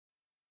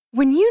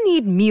When you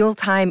need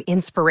mealtime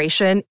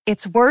inspiration,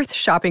 it's worth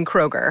shopping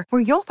Kroger,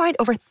 where you'll find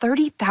over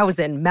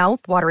 30,000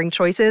 mouth-watering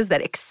choices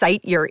that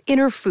excite your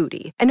inner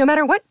foodie. And no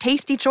matter what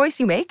tasty choice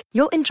you make,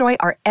 you'll enjoy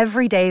our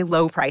everyday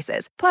low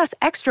prices, plus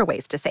extra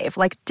ways to save,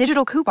 like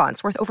digital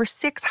coupons worth over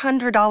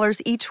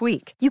 $600 each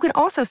week. You can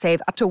also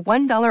save up to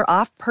 $1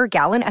 off per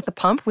gallon at the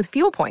pump with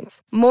fuel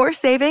points. More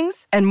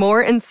savings and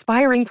more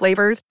inspiring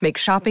flavors make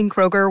shopping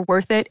Kroger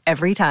worth it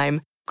every time.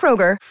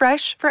 Kroger,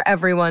 fresh for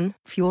everyone.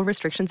 Fuel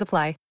restrictions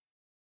apply.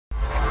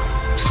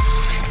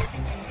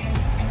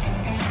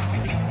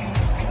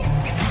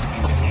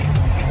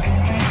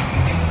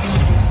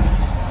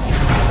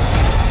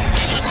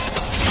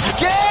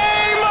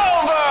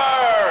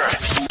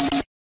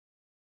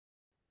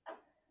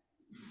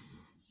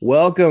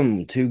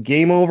 Welcome to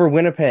Game Over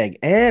Winnipeg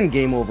and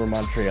Game Over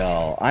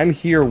Montreal. I'm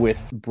here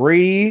with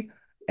Brady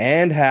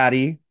and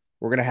Hattie.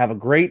 We're going to have a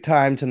great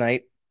time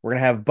tonight. We're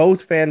going to have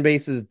both fan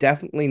bases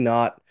definitely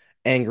not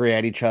angry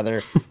at each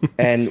other.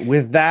 And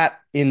with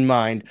that in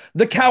mind,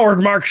 the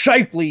coward Mark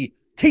Scheifele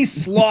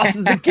tastes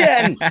losses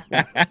again.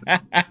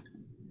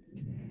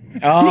 He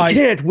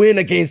can't win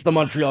against the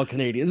Montreal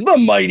Canadiens, the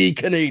mighty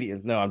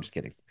Canadiens. No, I'm just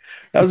kidding.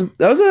 That was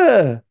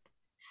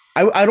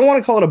I don't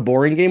want to call it a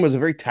boring game. It was a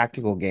very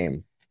tactical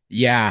game.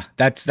 Yeah,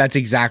 that's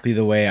exactly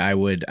the way I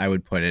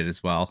would put it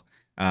as well.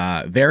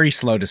 Very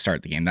slow to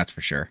start the game, that's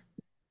for sure.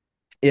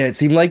 Yeah, it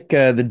seemed like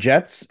the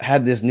Jets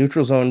had this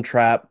neutral zone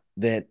trap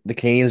that the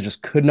Canadiens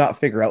just could not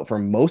figure out for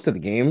most of the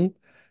game.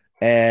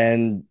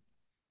 And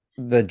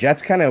the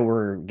Jets kind of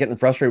were getting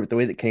frustrated with the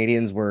way that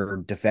Canadiens were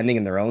defending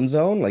in their own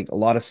zone. Like a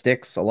lot of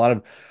sticks,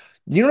 you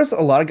notice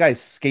a lot of guys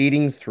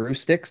skating through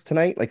sticks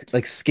tonight,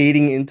 like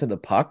skating into the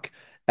puck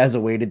as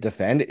a way to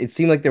defend. It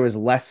seemed like there was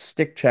less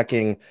stick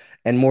checking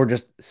and more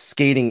just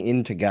skating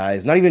into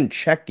guys, not even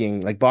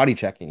checking, like body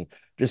checking,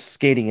 just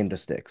skating into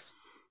sticks.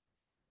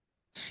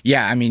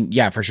 Yeah, I mean,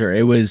 yeah, for sure.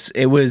 It was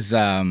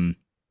a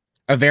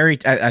very,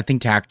 I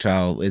think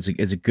tactile is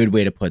a good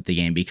way to put the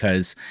game,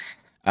 because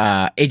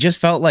it just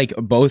felt like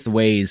both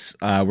ways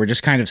were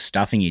just kind of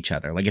stuffing each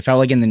other. Like it felt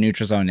like in the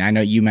neutral zone. I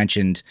know you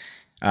mentioned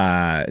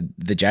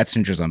the Jets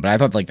neutral zone, but I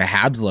thought like the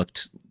Habs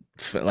looked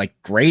like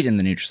great in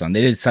the neutral zone.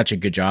 They did such a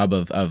good job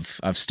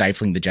of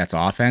stifling the Jets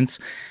offense.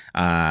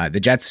 The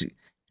Jets,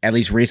 at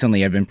least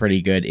recently, have been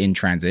pretty good in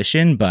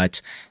transition,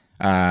 but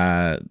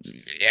yeah,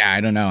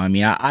 I don't know. I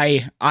mean,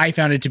 I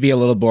found it to be a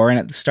little boring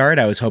at the start.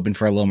 I was hoping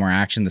for a little more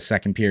action. The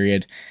second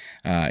period,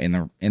 in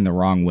the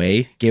wrong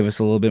way, gave us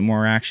a little bit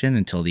more action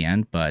until the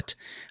end, but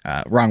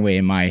wrong way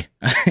in my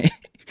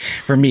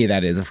for me,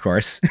 that is, of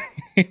course.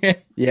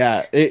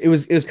 Yeah, it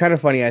was kind of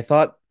funny. I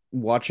thought,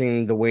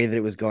 watching the way that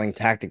it was going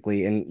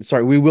tactically, and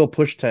sorry, we will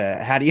push to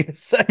Hattie in a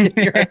second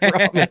here, I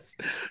promise.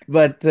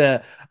 But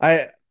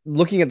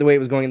looking at the way it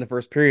was going in the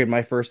first period,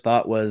 my first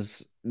thought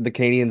was the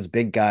Canadiens'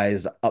 big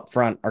guys up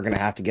front are going to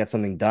have to get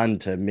something done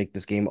to make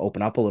this game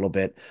open up a little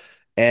bit.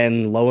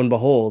 And lo and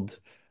behold,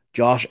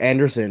 Josh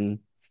Anderson,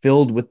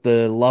 filled with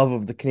the love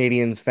of the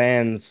Canadiens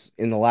fans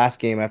in the last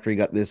game after he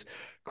got this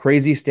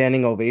crazy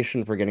standing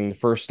ovation for getting the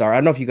first star. I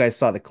don't know if you guys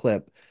saw the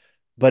clip,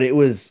 but it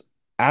was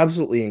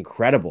absolutely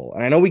incredible.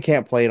 And I know we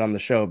can't play it on the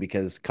show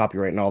because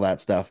copyright and all that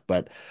stuff,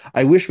 but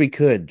I wish we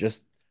could,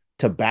 just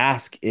to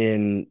bask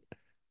in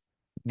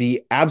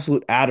the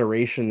absolute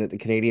adoration that the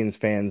Canadiens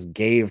fans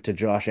gave to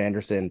Josh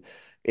Anderson,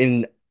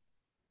 in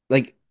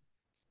like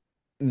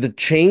the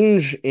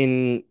change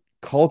in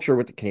culture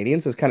with the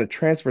Canadiens has kind of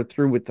transferred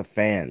through with the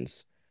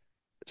fans,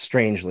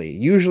 strangely.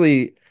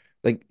 Usually,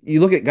 like you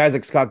look at guys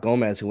like Scott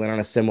Gomez, who went on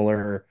a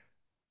similar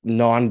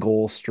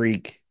non-goal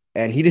streak,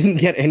 and he didn't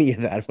get any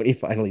of that when he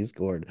finally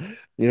scored.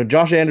 You know,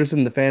 Josh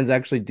Anderson, the fans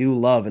actually do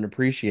love and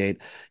appreciate,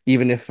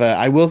 even if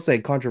I will say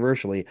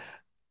controversially,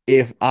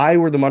 if I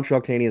were the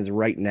Montreal Canadiens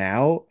right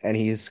now and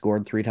he's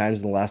scored 3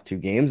 times in the last 2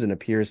 games and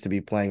appears to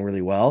be playing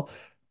really well,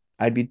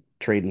 I'd be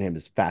trading him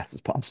as fast as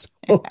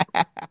possible.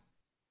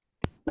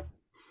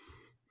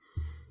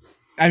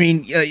 I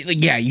mean,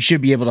 yeah, you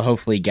should be able to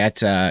hopefully get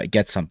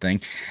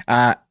something.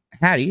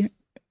 Hattie,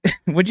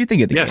 what'd you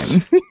think of the game?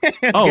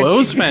 It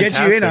was fantastic.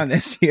 Get you in on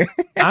this here.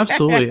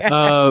 Absolutely.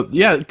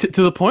 Yeah,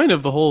 to the point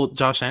of the whole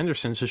Josh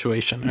Anderson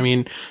situation. I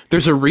mean,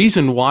 there's a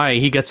reason why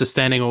he gets a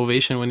standing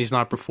ovation when he's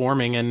not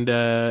performing,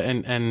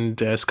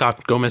 and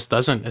Scott Gomez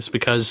doesn't. It's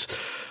because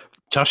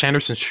Josh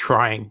Anderson's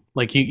trying.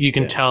 Like you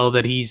can tell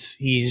that he's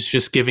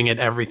just giving it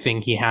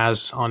everything he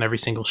has on every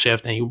single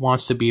shift, and he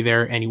wants to be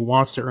there, and he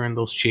wants to earn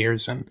those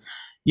cheers. And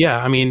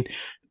yeah, I mean,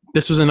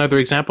 this was another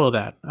example of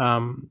that.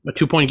 A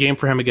 2-point game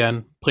for him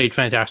again, played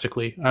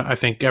fantastically. I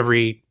think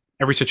every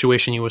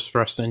situation he was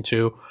thrust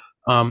into,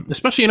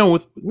 especially,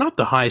 with not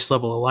the highest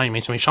level of line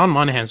mates. I mean, Sean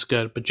Monahan's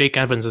good, but Jake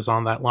Evans is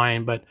on that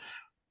line. But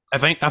I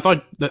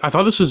thought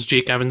this was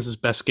Jake Evans'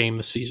 best game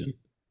this season.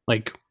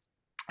 Like,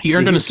 he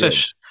earned an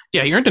assist.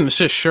 Yeah, he earned an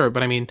assist, sure,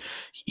 but I mean,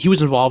 he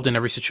was involved in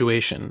every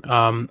situation.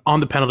 On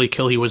the penalty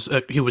kill, he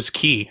was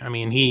key. I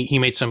mean, he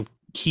made some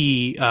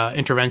key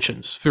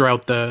interventions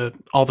throughout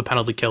all the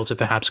penalty kills that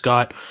the Habs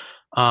got.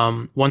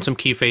 won some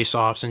key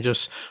face-offs, and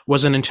just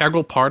was an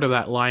integral part of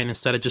that line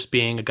instead of just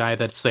being a guy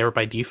that's there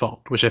by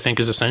default, which I think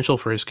is essential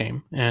for his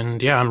game.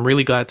 And yeah, I'm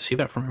really glad to see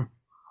that from him.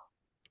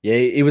 Yeah,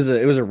 it was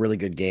a really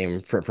good game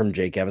from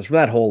Jake Evans. For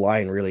that whole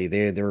line, really,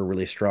 they were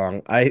really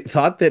strong. I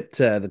thought that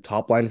the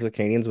top line for the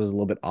Canadiens was a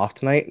little bit off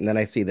tonight, and then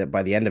I see that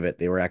by the end of it,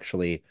 they were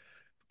actually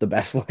the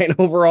best line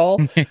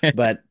overall.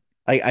 But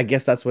I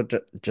guess that's what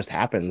just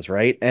happens,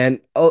 right? And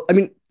I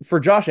mean, for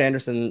Josh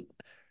Anderson,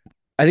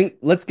 I think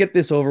let's get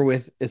this over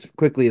with as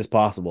quickly as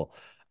possible.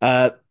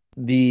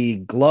 The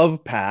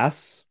glove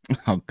pass,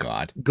 Oh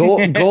God.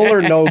 goal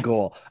or no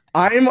goal.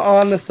 I'm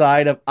on the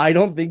side of I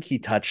don't think he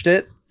touched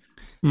it.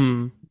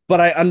 But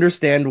I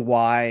understand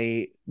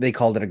why they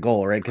called it a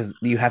goal, right? Because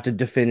you have to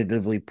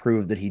definitively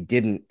prove that he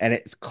didn't. And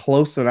it's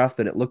close enough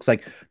that it looks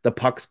like the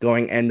puck's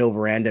going end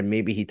over end, and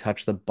maybe he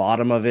touched the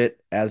bottom of it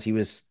as he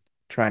was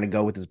trying to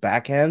go with his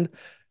backhand.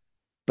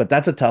 But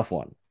that's a tough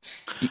one.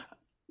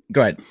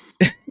 Go ahead.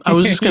 I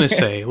was just going to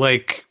say,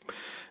 like,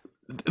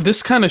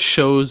 this kind of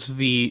shows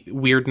the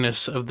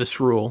weirdness of this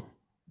rule.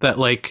 That,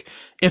 like,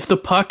 if the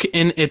puck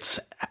in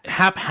its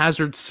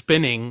haphazard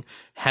spinning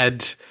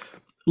had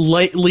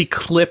lightly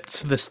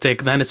clipped the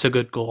stick, then it's a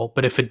good goal.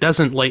 But if it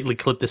doesn't lightly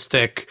clip the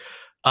stick,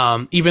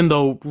 even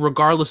though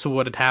regardless of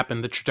what had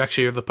happened, the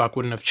trajectory of the puck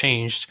wouldn't have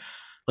changed.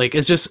 Like,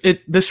 it's just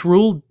this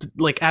rule,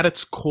 like, at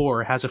its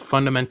core has a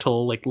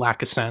fundamental, like,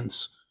 lack of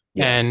sense.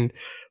 Yeah. And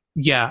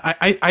yeah,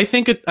 I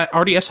think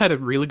RDS had a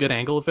really good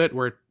angle of it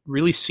where it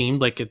really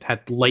seemed like it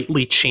had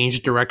lightly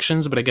changed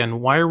directions. But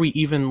again, why are we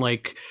even,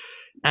 like,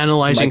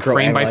 analyzing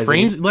frame by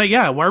frames? Like,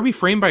 yeah, why are we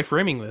frame by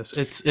framing this?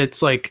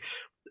 It's like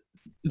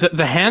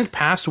the hand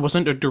pass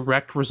wasn't a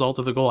direct result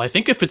of the goal. I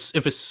think if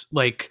it's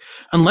like,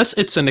 unless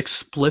it's an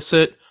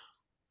explicit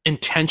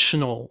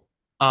intentional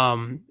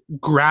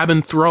grab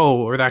and throw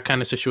or that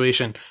kind of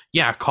situation,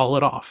 yeah, call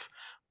it off.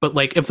 But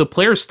like, if the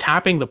player's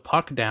tapping the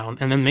puck down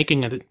and then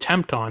making an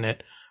attempt on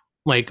it,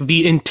 like,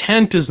 the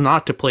intent is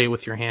not to play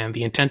with your hand,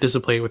 the intent is to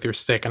play with your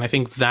stick. And I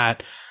think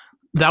that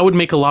would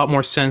make a lot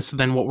more sense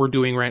than what we're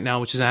doing right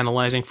now, which is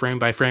analyzing frame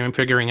by frame and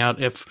figuring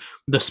out if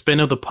the spin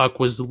of the puck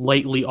was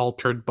lightly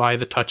altered by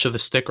the touch of the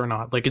stick or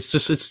not. Like,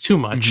 it's too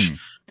much. Mm-hmm.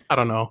 I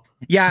don't know.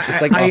 Yeah,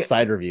 it's like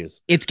offside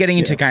reviews. It's getting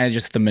into kind of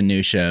just the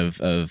minutia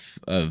of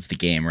the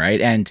game, right?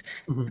 And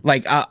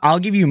like, I'll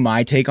give you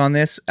my take on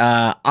this.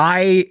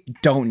 I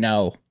don't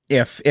know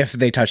if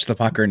they touched the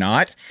puck or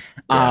not.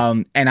 Yeah.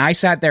 And I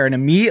sat there, and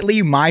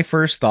immediately my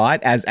first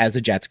thought, as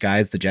a Jets guy,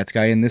 as the Jets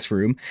guy in this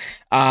room,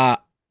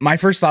 my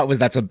first thought was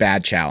that's a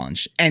bad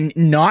challenge, and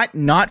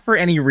not for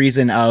any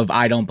reason of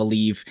I don't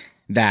believe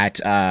that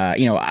I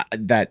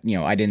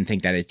didn't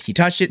think that he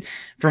touched it.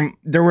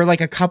 There were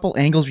like a couple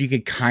angles where you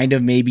could kind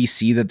of maybe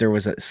see that there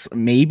was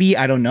maybe,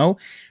 I don't know.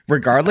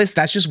 Regardless,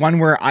 that's just one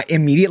where I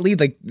immediately,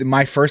 like,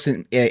 my first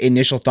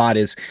initial thought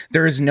is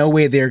there is no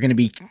way they're going to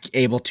be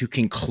able to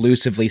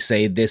conclusively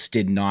say this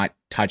did not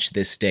touch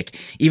this stick.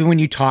 Even when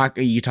you talk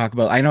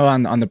about, I know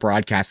on the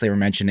broadcast they were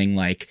mentioning,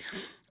 like,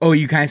 oh,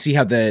 you kind of see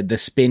how the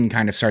spin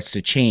kind of starts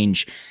to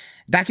change.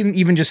 That can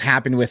even just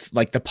happen with,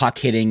 like, the puck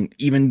hitting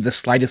even the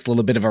slightest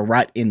little bit of a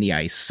rut in the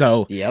ice.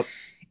 So yep.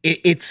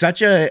 It's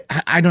such a,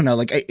 I don't know,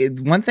 like,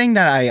 one thing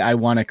that I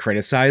want to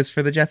criticize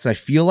for the Jets, I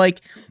feel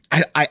like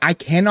I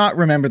cannot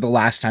remember the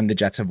last time the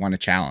Jets have won a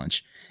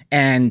challenge.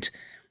 And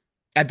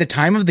at the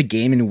time of the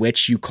game in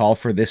which you call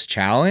for this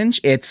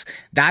challenge,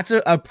 that's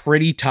a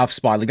pretty tough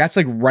spot. Like, that's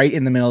like right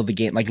in the middle of the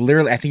game. Like,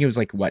 literally, I think it was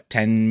like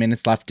 10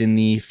 minutes left in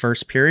the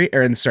first period,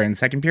 or in the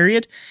second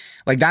period.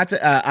 Like, that's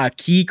a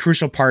key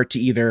crucial part to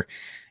either,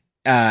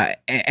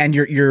 and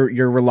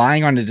you're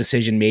relying on a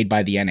decision made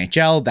by the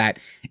NHL that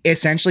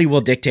essentially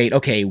will dictate,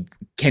 okay,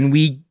 can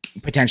we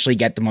potentially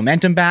get the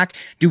momentum back?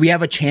 Do we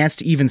have a chance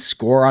to even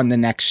score on the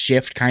next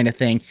shift, kind of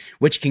thing,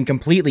 which can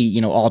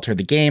completely, alter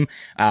the game?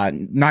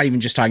 Not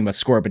even just talking about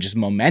score, but just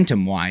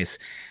momentum wise.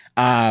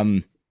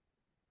 When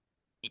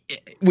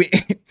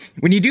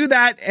you do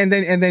that, and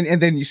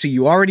then you see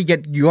you already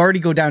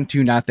go down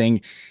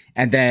 2-0,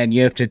 and then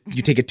you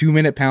take a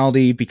 2-minute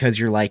penalty because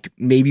you're like,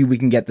 maybe we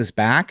can get this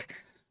back.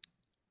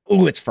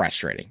 Oh, it's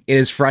frustrating. It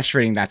is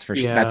frustrating. That's for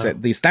sure. Yeah.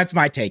 That's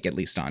my take, at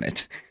least, on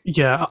it.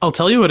 Yeah, I'll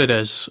tell you what it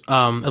is.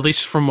 At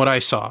least from what I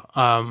saw,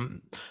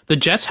 the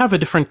Jets have a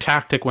different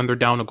tactic when they're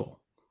down a goal.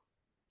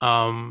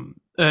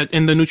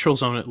 In the neutral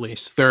zone, at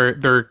least, their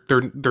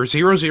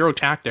 0-0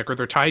 tactic, or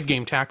their tied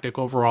game tactic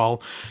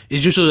overall,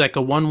 is usually like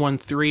a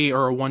 1-1-3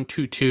 or a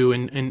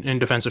 1-2-2 in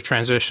defensive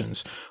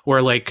transitions,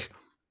 where like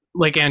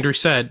Andrew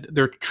said,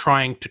 they're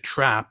trying to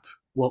trap.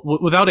 Well,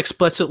 without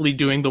explicitly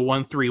doing the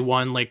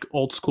 1-3-1, like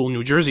old school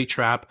New Jersey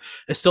trap,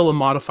 it's still a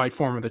modified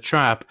form of the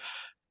trap.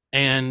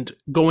 And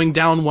going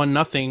down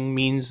 1-0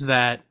 means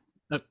that,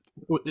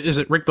 is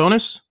it Rick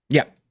Bowness?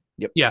 Yeah.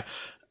 Yep. Yeah.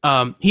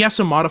 He has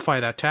to modify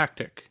that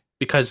tactic.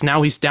 because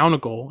now he's down a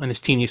goal and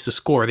his team needs to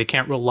score. They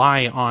can't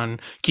rely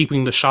on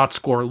keeping the shot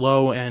score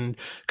low and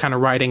kind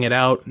of riding it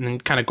out and then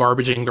kind of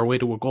garbaging their way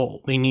to a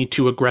goal. They need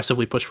to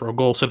aggressively push for a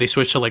goal. So they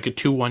switch to like a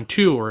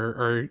 2-1-2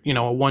 or a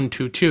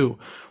 1-2-2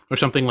 or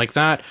something like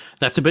that.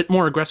 That's a bit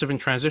more aggressive in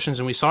transitions.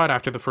 And we saw it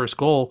after the first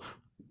goal.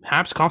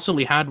 Habs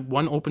constantly had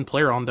one open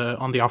player on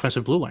the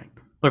offensive blue line,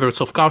 whether it's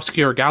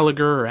Slavkovsky or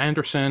Gallagher or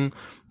Anderson.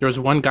 There was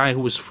one guy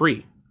who was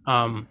free.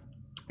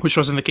 Which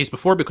wasn't the case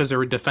before because they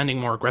were defending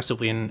more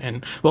aggressively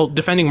and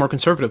defending more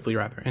conservatively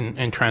rather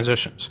in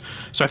transitions.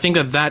 So I think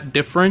that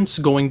difference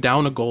going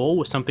down a goal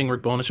was something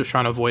Rick Bowness was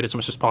trying to avoid as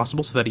much as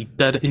possible so that he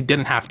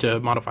didn't have to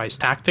modify his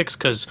tactics,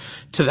 because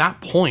to that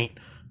point,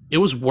 it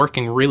was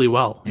working really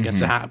well against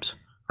the Habs,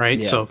 right?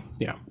 Yeah. So,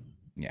 yeah.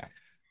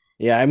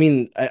 Yeah, I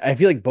mean, I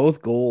feel like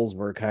both goals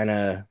were kind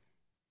of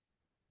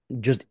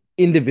just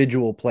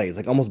individual plays,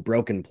 like almost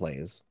broken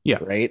plays. Yeah.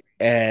 Right.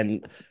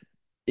 And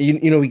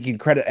we can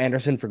credit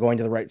Anderson for going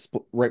to the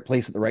right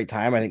place at the right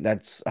time. I think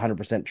that's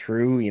 100%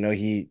 true.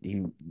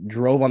 He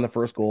drove on the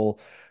first goal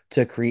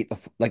to create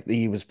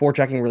he was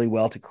forechecking really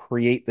well to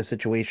create the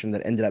situation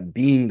that ended up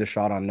being the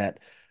shot on net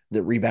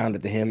that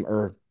rebounded to him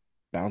or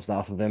bounced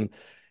off of him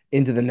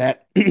into the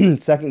net.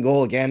 Second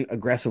goal, again,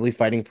 aggressively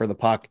fighting for the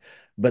puck.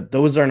 But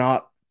those are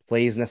not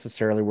plays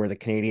necessarily where the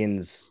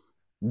Canadiens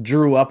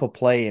drew up a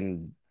play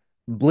and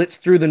blitzed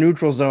through the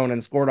neutral zone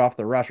and scored off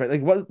the rush, right?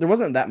 Like there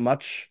wasn't that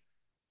much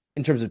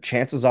in terms of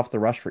chances off the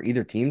rush for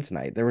either team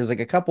tonight. There was like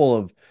a couple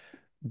of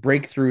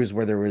breakthroughs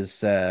where there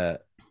was, a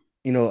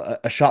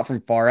shot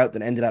from far out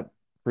that ended up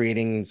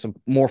creating some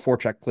more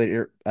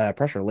forecheck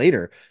pressure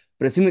later.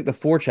 But it seemed like the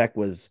forecheck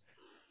was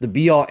the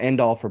be all end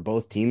all for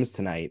both teams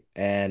tonight.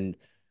 And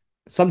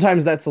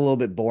sometimes that's a little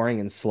bit boring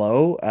and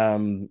slow.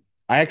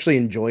 I actually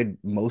enjoyed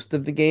most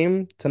of the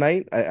game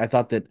tonight. I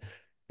thought that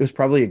it was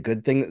probably a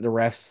good thing that the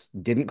refs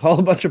didn't call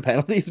a bunch of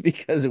penalties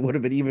because it would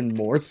have been even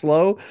more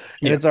slow.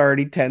 And it's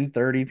already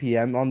 10:30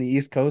 p.m. on the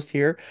East Coast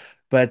here.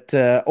 But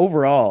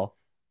overall,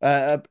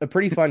 a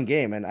pretty fun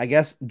game. And I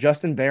guess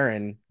Justin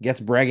Barron gets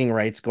bragging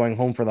rights going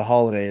home for the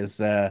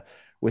holidays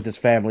with his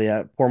family.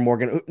 Poor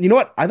Morgan. You know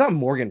what? I thought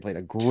Morgan played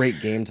a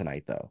great game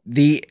tonight, though.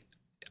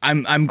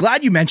 I'm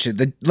glad you mentioned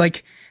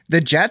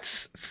the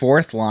Jets'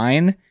 fourth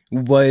line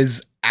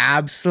was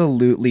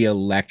absolutely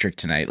electric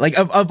tonight. Like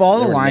of all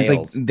the lines,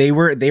 nails. Like they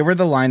were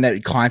the line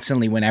that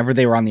constantly, whenever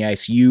they were on the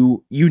ice,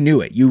 you knew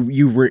it. You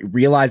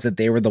realized that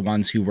they were the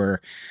ones who were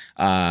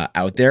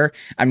out there.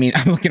 I mean,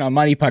 I'm looking on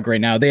Money Puck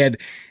right now. They had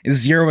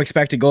 0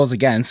 expected goals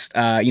against.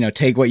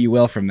 Take what you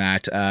will from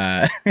that.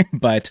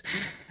 But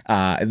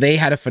they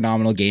had a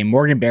phenomenal game.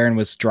 Morgan Barron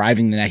was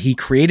driving the net. He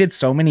created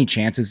so many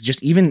chances.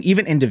 Just even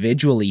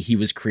individually, he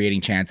was creating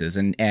chances.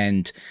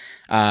 And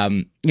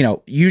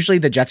usually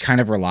the Jets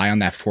kind of rely on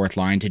that fourth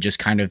line to just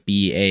kind of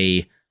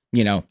be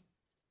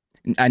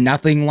a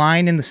nothing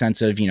line in the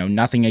sense of,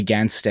 nothing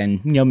against,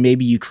 and,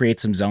 maybe you create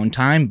some zone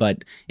time,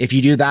 but if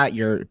you do that,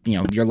 you're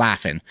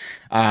laughing.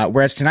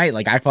 Whereas tonight,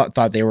 like I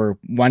thought they were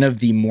one of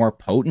the more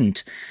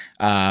potent,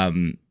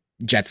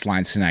 Jets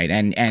lines tonight,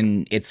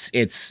 and it's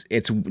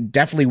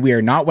definitely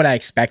weird. Not what I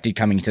expected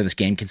coming into this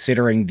game,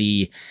 considering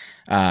the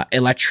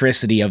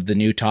electricity of the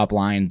new top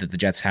line that the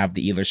Jets have,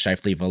 the Ehlers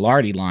Scheifele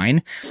Velarde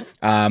line.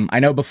 I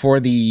know before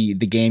the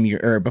game,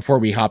 before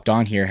we hopped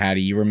on here,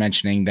 Hattie, you were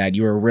mentioning that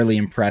you were really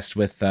impressed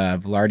with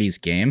Velarde's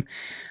game.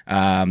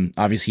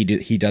 Obviously,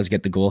 he does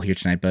get the goal here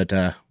tonight, but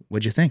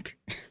what'd you think?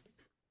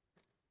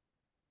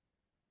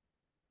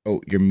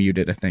 Oh, you're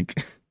muted, I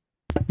think.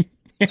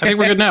 I think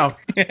we're good now.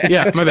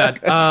 Yeah, my bad.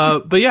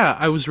 But yeah,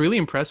 I was really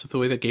impressed with the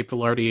way that Gabe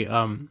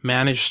Velarde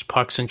managed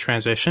pucks in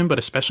transition, but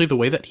especially the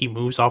way that he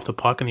moves off the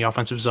puck in the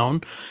offensive zone.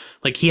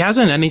 Like, he has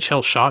an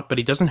NHL shot, but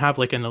he doesn't have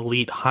like an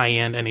elite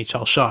high-end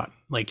NHL shot.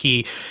 Like,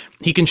 he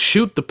can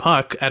shoot the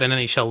puck at an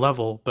NHL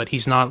level, but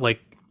he's not like,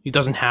 he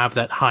doesn't have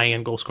that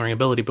high-end goal-scoring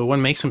ability. But what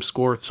makes him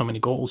score so many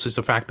goals is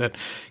the fact that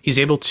he's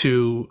able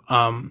to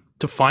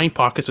find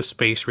pockets of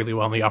space really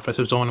well in the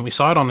offensive zone, and we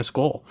saw it on his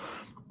goal.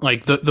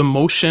 Like the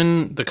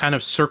motion, the kind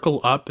of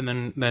circle up and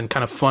then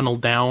kind of funnel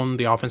down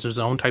the offensive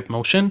zone type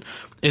motion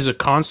is a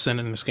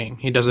constant in this game.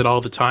 He does it all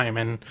the time.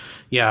 And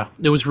yeah,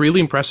 it was really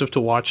impressive to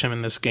watch him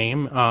in this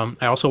game.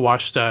 I also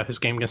watched his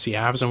game against the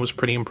Avs and was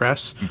pretty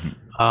impressed.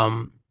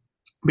 Mm-hmm.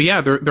 But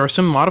yeah, there are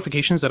some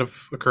modifications that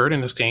have occurred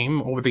in this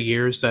game over the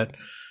years that,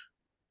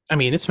 I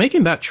mean, it's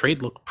making that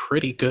trade look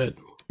pretty good.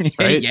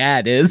 Right? Yeah,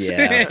 it is.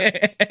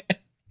 Yeah.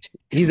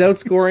 He's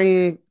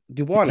outscoring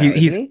Dubois now,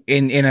 he's isn't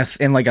he?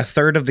 in like a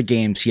third of the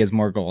games he has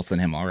more goals than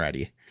him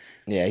already.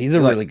 Yeah, he's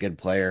a really good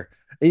player.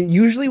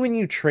 Usually when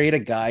you trade a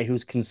guy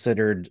who's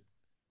considered,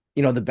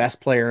 the best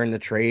player in the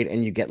trade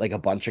and you get like a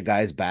bunch of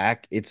guys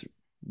back, it's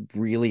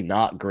really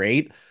not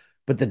great.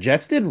 But the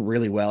Jets did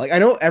really well. Like, I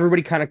know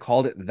everybody kind of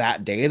called it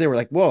that day. They were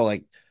like, whoa,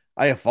 like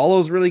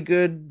Iafallo's really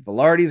good,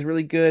 Velarde's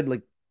really good.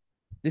 Like,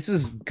 this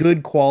is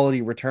good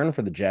quality return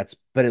for the Jets,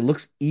 but it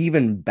looks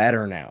even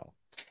better now.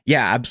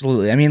 Yeah,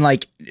 absolutely. I mean,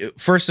 like,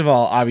 first of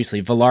all,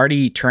 obviously,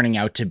 Velarde turning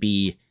out to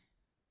be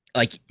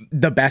like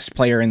the best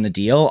player in the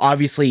deal.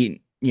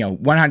 Obviously,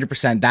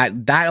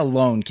 100% that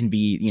alone can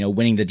be,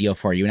 winning the deal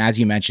for you. And as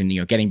you mentioned,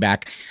 getting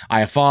back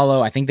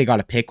Iafallo, I think they got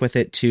a pick with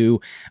it too,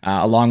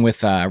 along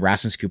with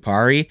Rasmus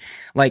Kupari.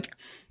 Like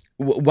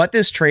what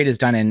this trade has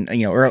done, and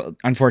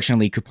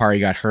unfortunately Kupari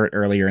got hurt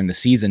earlier in the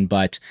season,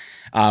 but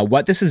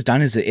what this has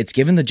done is it's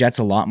given the Jets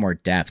a lot more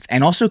depth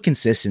and also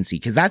consistency,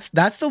 because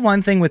that's the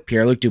one thing with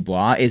Pierre-Luc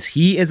Dubois is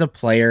he is a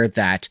player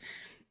that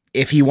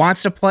if he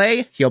wants to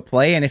play, he'll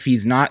play, and if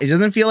he's not, it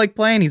doesn't feel like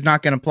playing, he's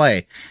not going to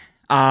play.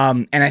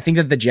 And I think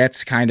that the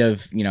Jets kind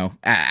of,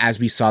 as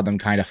we saw them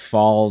kind of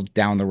fall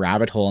down the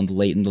rabbit hole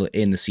late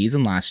in the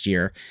season last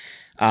year,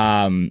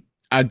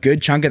 a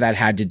good chunk of that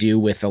had to do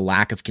with a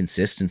lack of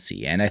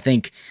consistency. And I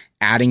think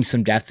adding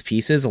some depth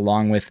pieces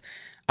along with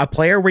a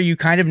player where you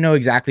kind of know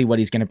exactly what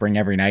he's going to bring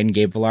every night in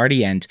Gabe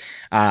Vilardi. And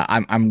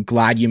I'm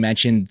glad you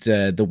mentioned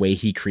the way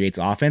he creates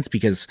offense,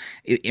 because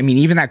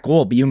even that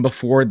goal, even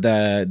before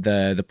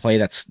the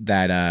play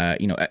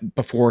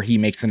before he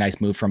makes the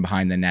nice move from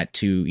behind the net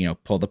to,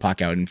 pull the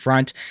puck out in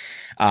front.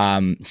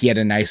 He had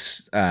a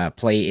nice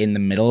play in the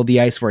middle of the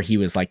ice where he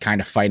was like kind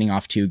of fighting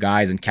off two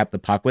guys and kept the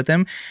puck with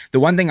him.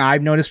 The one thing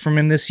I've noticed from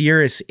him this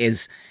year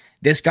is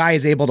this guy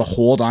is able to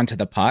hold onto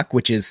the puck,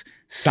 which is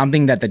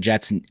something that the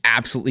Jets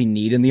absolutely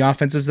need in the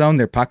offensive zone.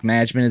 Their puck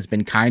management has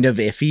been kind of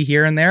iffy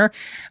here and there.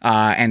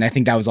 And I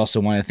think that was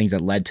also one of the things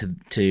that led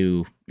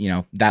to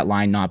that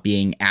line not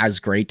being as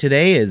great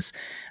today is,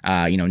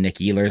 Nick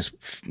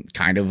Ehlers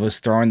kind of was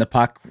throwing the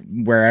puck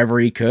wherever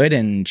he could,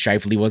 and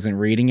Scheifele wasn't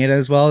reading it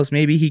as well as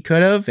maybe he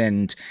could have.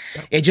 And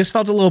it just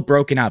felt a little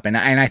broken up. And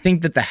I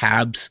think that the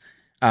Habs,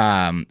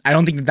 I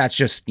don't think that that's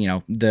just,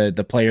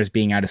 the players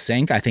being out of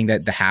sync. I think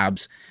that the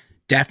Habs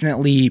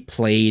definitely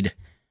played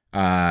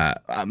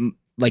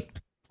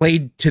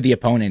played to the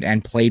opponent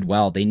and played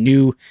well. They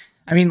knew,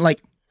 I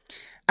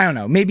don't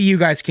know, maybe you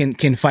guys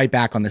can fight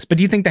back on this, but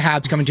do you think the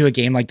Habs come into a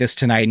game like this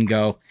tonight and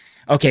go,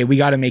 okay, we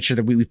got to make sure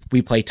that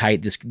we play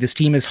tight. This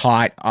team is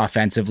hot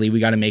offensively. We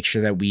got to make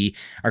sure that we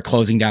are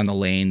closing down the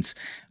lanes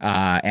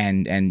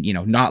and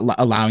not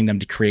allowing them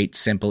to create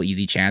simple,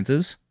 easy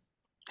chances?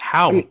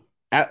 How?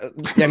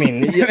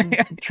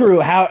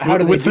 True. How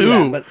do they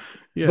do that?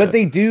 Yeah. But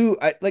they do,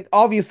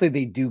 obviously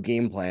they do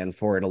game plan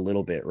for it a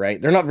little bit,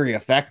 right? They're not very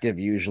effective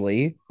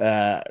usually.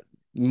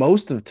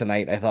 Most of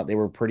tonight, I thought they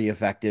were pretty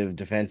effective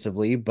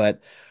defensively,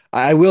 but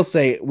I will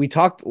say we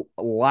talked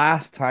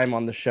last time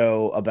on the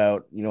show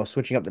about,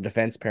 switching up the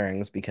defense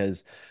pairings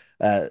because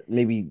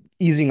maybe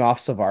easing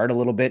off Savard a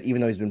little bit,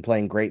 even though he's been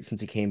playing great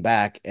since he came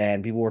back,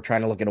 and people were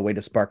trying to look at a way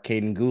to spark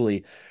Caden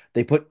Gooley.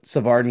 They put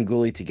Savard and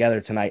Gooley together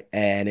tonight,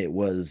 and it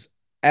was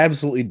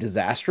absolutely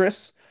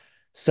disastrous.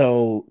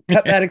 So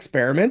cut that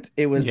experiment.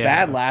 It was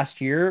bad last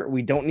year.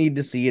 We don't need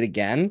to see it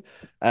again.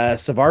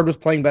 Savard was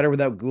playing better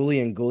without Gooley,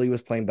 and Gooley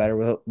was playing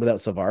better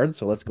without Savard.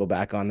 So let's go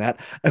back on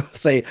that. I will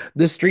say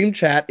the stream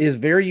chat is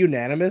very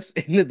unanimous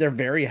in that they're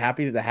very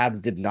happy that the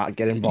Habs did not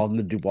get involved in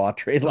the Dubois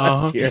trade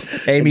last year.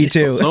 Hey, me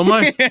too. So am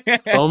I.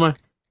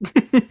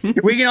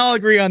 We can all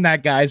agree on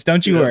that, guys.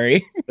 Don't you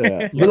worry.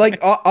 But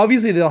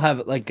obviously they'll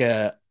have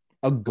a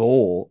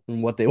goal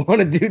in what they want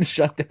to do to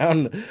shut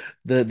down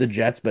the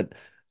Jets, but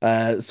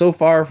so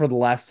far for the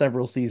last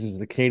several seasons,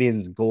 the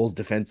Canadiens' goals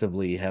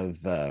defensively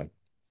have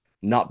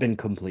not been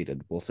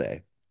completed, we'll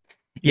say.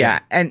 Yeah.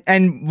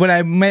 And what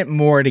I meant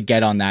more to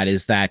get on that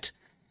is that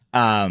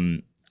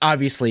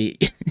obviously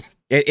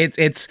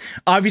it's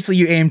obviously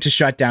you aim to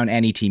shut down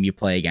any team you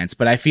play against,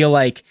 but I feel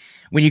like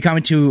when you come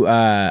into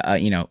a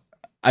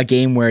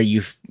game where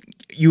you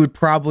would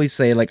probably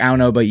say, I don't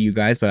know about you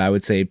guys, but I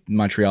would say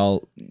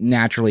Montreal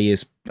naturally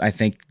is, I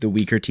think, the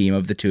weaker team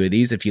of the two of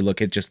these if you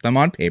look at just them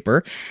on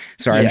paper.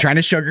 Sorry, yes. I'm trying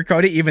to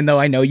sugarcoat it, even though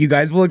I know you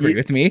guys will agree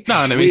with me.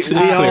 No, it's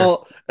clear.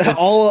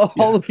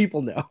 All the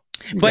people know.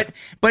 But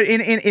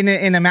in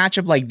a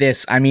matchup like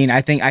this, I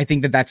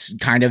think that's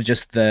kind of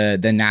just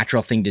the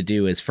natural thing to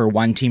do, is for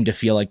one team to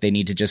feel like they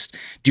need to just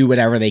do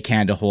whatever they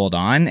can to hold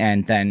on,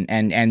 and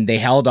they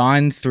held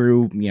on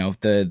through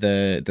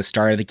the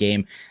start of the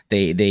game.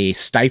 They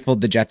stifled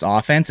the Jets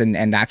offense,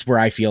 and that's where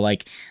I feel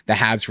like the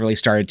Habs really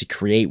started to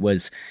create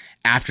was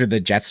after the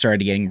Jets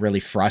started getting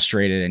really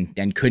frustrated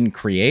and couldn't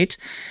create.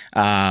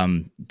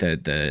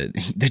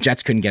 The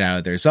Jets couldn't get out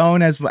of their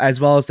zone as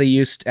well as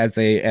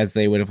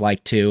they would have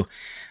liked to.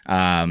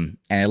 And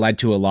it led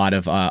to a lot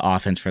of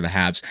offense for the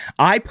Habs.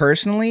 I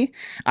personally,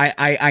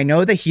 I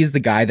know that he's the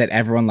guy that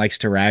everyone likes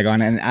to rag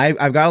on, and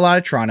I've got a lot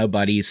of Toronto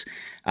buddies,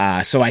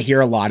 so I hear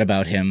a lot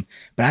about him.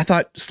 But I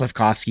thought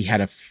Slafkovsky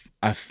had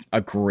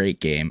a great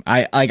game.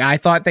 I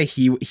thought that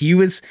he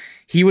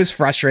was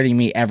frustrating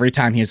me every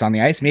time he was on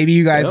the ice. Maybe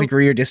you guys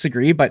agree or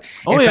disagree, but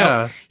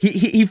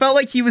he felt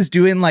like he was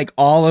doing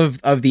all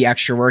of the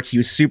extra work. He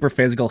was super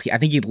physical. I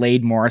think he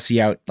laid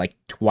Morrissey out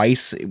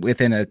twice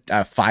within a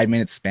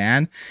 5-minute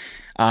span.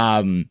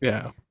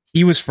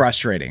 He was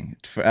frustrating,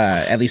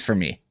 at least for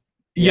me.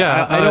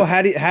 Yeah, I know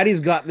Hattie's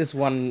got this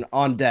one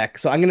on deck,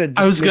 so I'm gonna.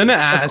 I was gonna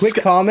ask a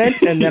quick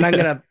comment, and then I'm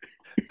gonna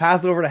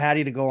pass over to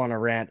Hattie to go on a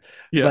rant.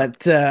 Yeah.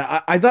 But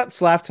I thought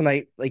Slav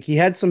tonight, he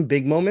had some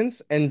big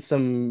moments and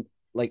some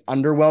like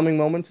underwhelming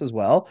moments as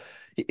well.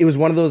 It was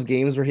one of those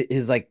games where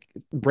his like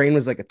brain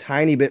was like a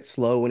tiny bit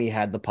slow when he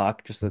had the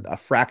puck, just a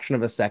fraction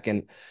of a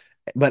second.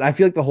 But I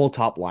feel like the whole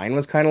top line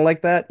was kind of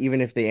like that, even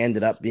if they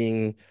ended up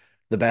being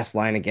the best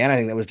line again. I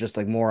think that was just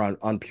like more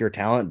on pure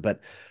talent.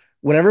 But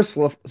whenever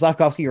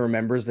Slavkovsky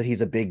remembers that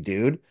he's a big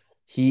dude,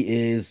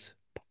 he is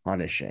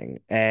punishing,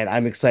 and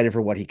I'm excited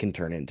for what he can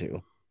turn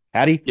into.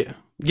 Hattie? Yeah.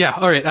 Yeah.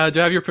 All right. Do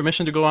I have your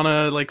permission to go on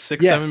a like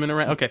 6-7 minute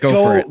rant? Okay. Go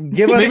for it.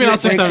 Give us Maybe not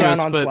 6-7 breakdown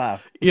minutes, on but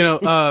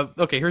Slav.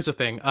 okay. Here's the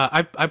thing.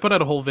 I put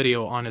out a whole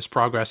video on his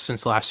progress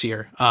since last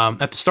year.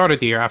 At the start of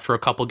the year, after a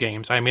couple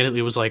games, I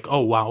immediately was like,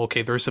 oh wow,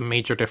 okay, there's a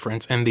major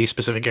difference in these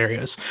specific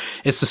areas.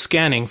 It's the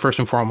scanning first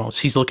and foremost.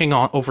 He's looking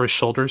over his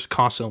shoulders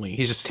constantly.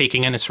 He's just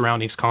taking in his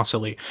surroundings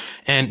constantly,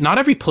 and not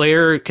every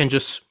player can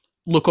just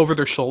look over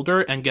their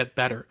shoulder and get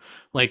better.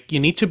 Like, you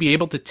need to be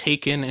able to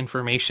take in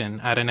information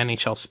at an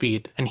NHL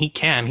speed, and he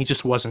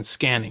just wasn't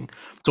scanning.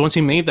 So once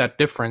he made that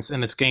difference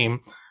in his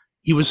game,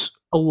 he was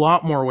a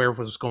lot more aware of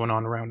what was going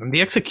on around him.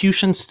 The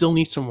execution still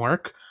needs some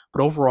work,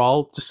 but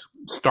overall, just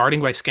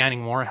starting by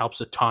scanning more helps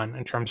a ton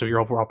in terms of your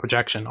overall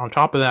projection. On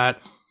top of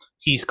that,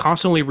 he's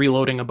constantly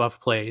reloading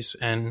above plays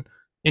and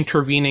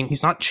intervening.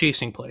 He's not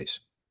chasing plays.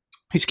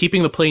 He's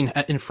keeping the play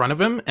in front of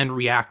him and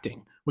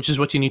reacting, which is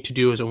what you need to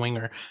do as a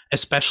winger,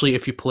 especially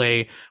if you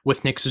play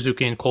with Nick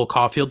Suzuki and Cole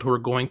Caulfield, who are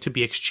going to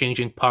be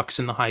exchanging pucks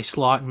in the high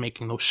slot and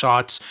making those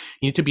shots.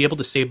 You need to be able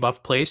to stay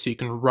above play so you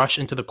can rush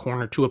into the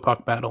corner to a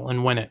puck battle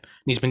and win it.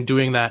 And he's been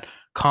doing that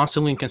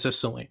constantly and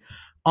consistently.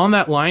 On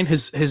that line,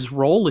 his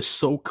role is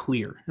so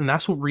clear, and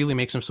that's what really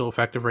makes him so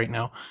effective right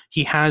now.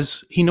 He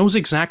knows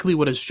exactly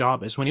what his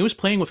job is. When he was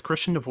playing with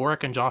Christian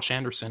Dvorak and Josh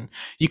Anderson,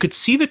 you could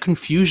see the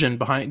confusion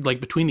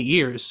between the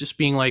ears, just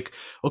being like,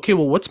 okay,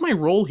 well, what's my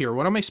role here?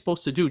 What am I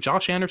supposed to do?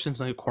 Josh Anderson's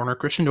in the corner,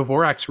 Christian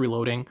Dvorak's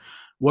reloading.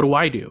 What do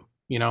I do?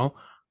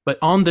 But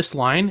on this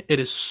line, it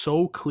is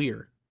so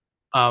clear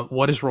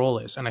what his role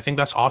is, and I think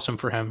that's awesome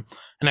for him.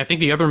 And I think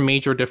the other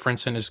major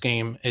difference in his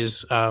game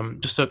is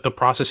just the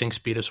processing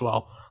speed as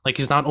well. Like,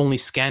 he's not only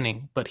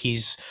scanning, but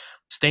he's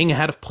staying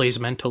ahead of plays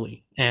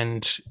mentally,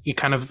 and you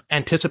kind of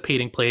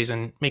anticipating plays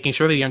and making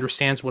sure that he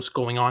understands what's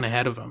going on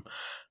ahead of him.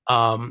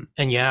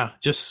 And yeah,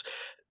 just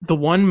the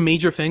one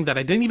major thing that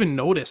I didn't even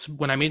notice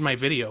when I made my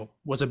video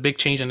was a big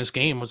change in his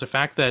game was the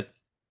fact that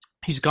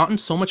he's gotten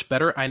so much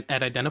better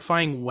at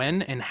identifying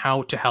when and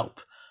how to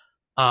help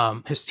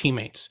his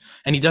teammates,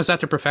 and he does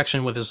that to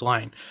perfection with his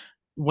line.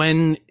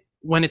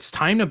 When it's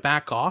time to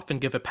back off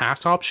and give a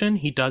pass option,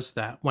 he does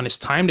that. When it's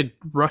time to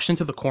rush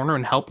into the corner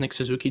and help Nick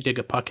Suzuki dig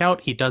a puck out,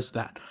 he does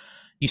that.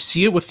 You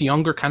see it with the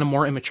younger, kind of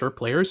more immature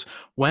players.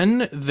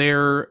 When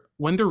they're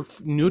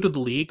new to the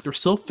league, they're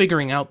still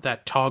figuring out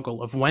that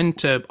toggle of when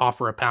to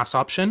offer a pass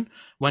option,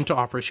 when to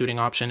offer a shooting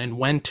option, and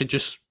when to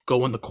just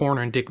go in the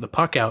corner and dig the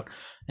puck out.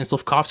 And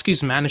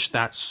Slavkovsky's managed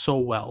that so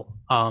well,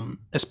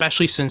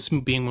 especially since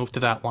being moved to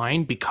that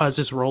line, because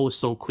his role is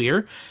so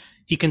clear.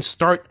 He can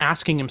start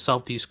asking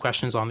himself these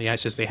questions on the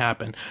ice as they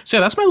happen. So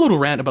yeah, that's my little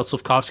rant about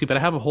Slavkovsky, but I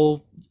have a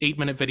whole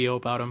 8-minute video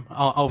about him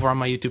over on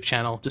my YouTube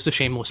channel. Just a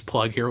shameless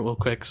plug here real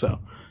quick. So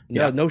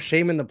yeah, no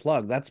shame in the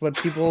plug. That's what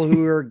people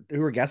who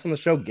are guests on the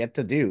show get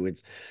to do.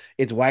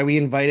 It's why we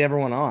invite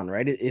everyone on,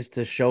 right? It is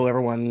to show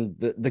everyone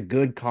the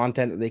good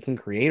content that they can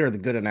create or the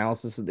good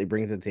analysis that they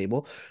bring to the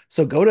table.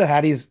 So go to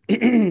Hattie's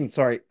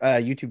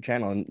YouTube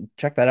channel and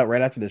check that out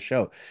right after the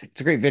show.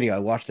 It's a great video. I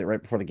watched it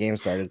right before the game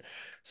started.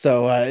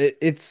 So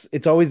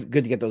it's always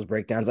good to get those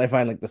breakdowns. I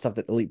find like the stuff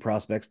that Elite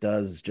Prospects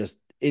does, just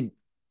it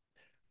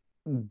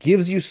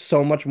gives you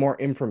so much more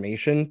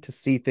information to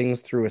see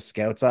things through a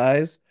scout's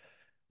eyes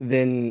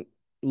than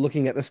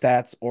looking at the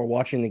stats or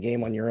watching the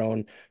game on your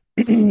own.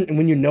 And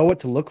when you know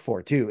what to look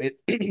for too,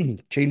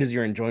 it changes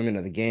your enjoyment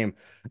of the game.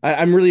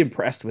 I'm really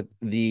impressed with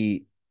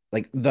the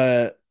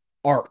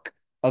arc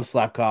of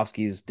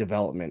Slavkovsky's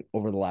development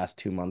over the last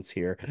 2 months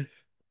here.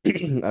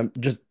 I'm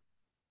just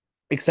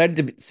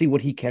excited to see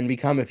what he can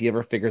become if he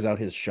ever figures out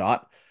his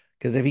shot.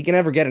 Because if he can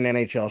ever get an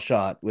NHL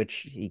shot,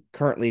 which he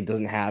currently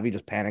doesn't have, he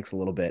just panics a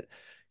little bit.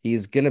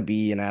 He's going to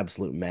be an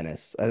absolute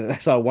menace. I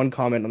saw one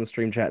comment on the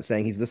stream chat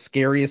saying he's the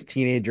scariest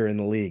teenager in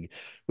the league,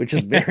 which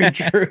is very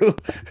true.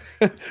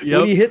 Yep.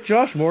 When he hit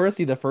Josh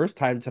Morrissey the first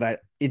time tonight,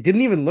 it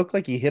didn't even look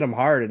like he hit him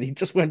hard, and he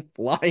just went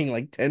flying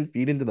like 10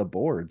 feet into the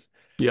boards.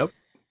 Yep.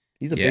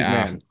 He's a big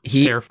man.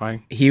 He's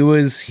terrifying. He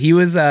was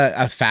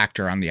a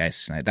factor on the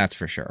ice tonight, that's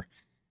for sure.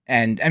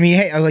 And I mean,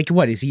 hey, like,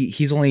 what is he?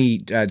 He's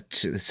only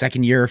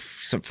second year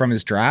from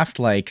his draft.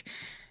 Like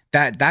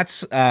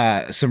that's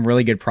some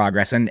really good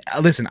progress. And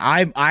listen,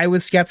 I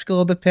was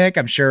skeptical of the pick.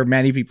 I'm sure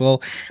many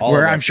people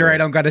were. I'm sure I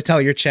don't got to tell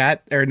your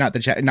chat, or not the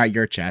chat, not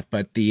your chat,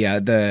 but the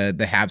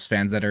Habs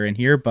fans that are in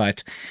here.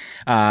 But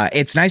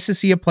it's nice to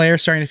see a player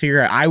starting to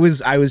figure out. I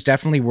was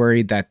definitely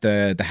worried that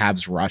the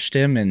Habs rushed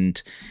him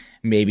and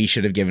maybe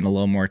should have given a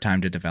little more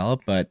time to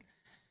develop, but.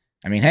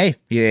 I mean, hey,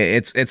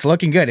 it's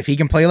looking good. If he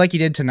can play like he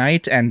did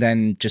tonight and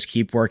then just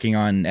keep working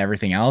on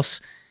everything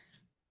else,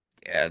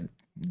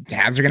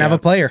 Habs are gonna have a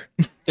player.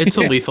 It's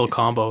a lethal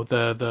combo.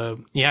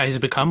 He's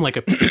become like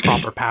a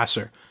proper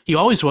passer. He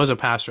always was a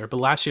passer, but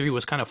last year he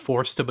was kind of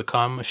forced to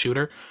become a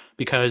shooter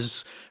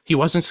because he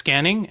wasn't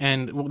scanning,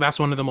 and that's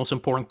one of the most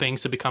important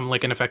things to become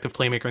like an effective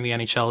playmaker in the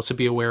NHL is to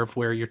be aware of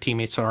where your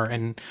teammates are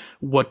and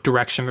what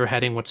direction they're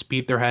heading, what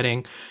speed they're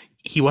heading.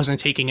 He wasn't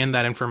taking in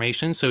that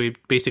information, so he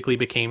basically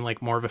became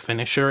like more of a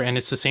finisher. And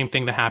it's the same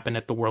thing that happened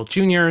at the World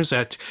Juniors,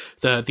 at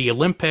the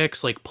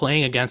Olympics, like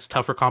playing against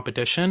tougher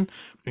competition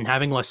and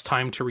having less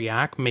time to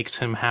react makes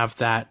him have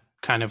that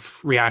kind of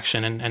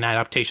reaction and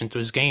adaptation to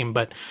his game.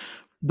 But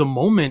the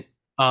moment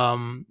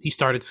he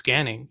started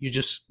scanning, you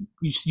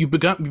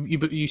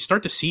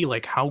start to see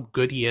like how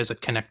good he is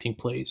at connecting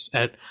plays,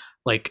 at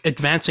like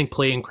advancing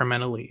play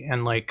incrementally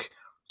and like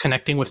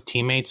connecting with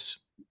teammates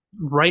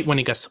right when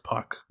he gets the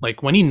puck.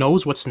 Like when he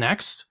knows what's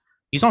next,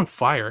 he's on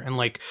fire. And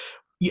like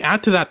you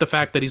add to that the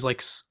fact that he's like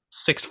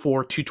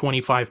 6'4",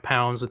 225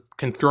 pounds,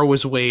 can throw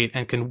his weight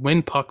and can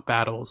win puck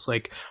battles.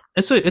 Like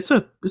it's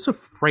a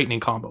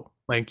frightening combo.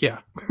 Like, yeah.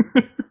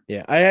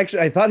 Yeah,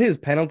 I thought his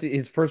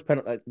first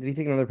penalty, did he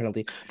take another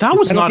penalty? That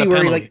was not a penalty.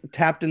 Where he like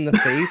tapped in the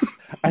face.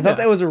 I thought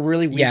that was a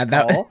really weak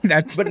call.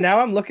 But now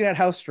I'm looking at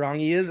how strong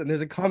he is, and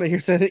there's a comment here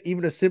saying that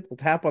even a simple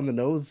tap on the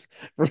nose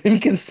from him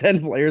can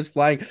send players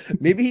flying.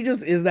 Maybe he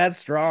just is that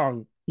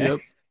strong. Yep.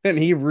 And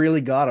he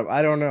really got him.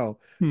 I don't know.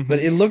 But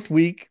it looked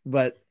weak,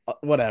 but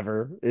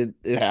whatever. It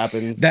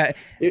happens. The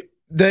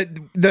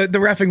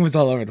reffing was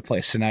all over the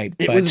place tonight.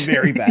 It was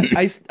very bad.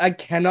 I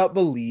cannot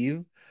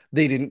believe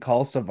they didn't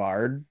call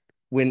Savard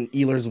when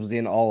Ehlers was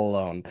in all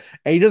alone.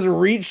 And he just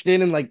reached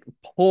in and like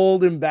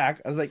pulled him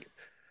back. I was like,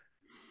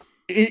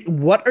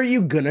 what are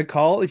you going to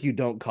call if you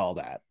don't call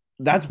that?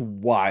 That's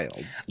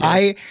wild.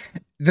 Yeah.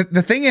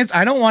 The thing is,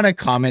 I don't want to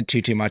comment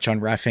too much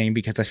on reffing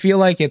because I feel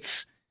like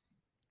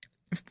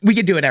we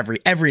could do it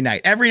every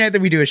night. Every night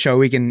that we do a show,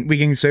 we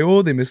can say,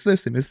 oh, they missed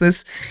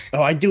this.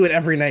 Oh, I do it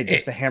every night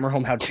just to hammer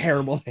home how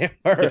terrible they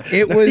are.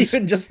 It was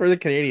even just for the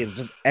Canadiens,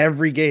 just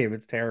every game,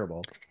 it's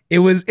terrible. It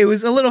was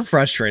a little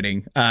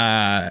frustrating,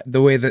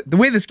 the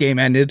way this game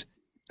ended,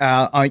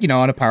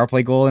 on a power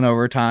play goal in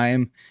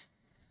overtime.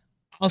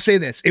 I'll say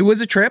this: it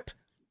was a trip,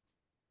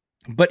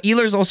 but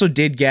Ehlers also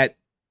did get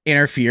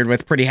interfered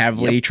with pretty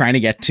heavily, trying to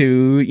get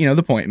to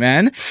the point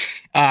man.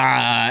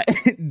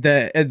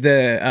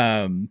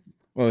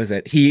 What was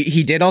it?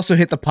 He did also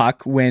hit the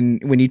puck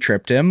when he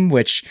tripped him,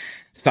 which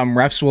some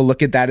refs will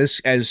look at that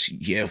as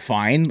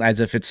fine, as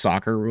if it's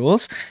soccer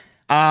rules.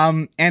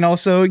 And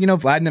also,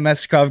 Vlad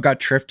Nemestikov got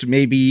tripped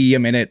maybe a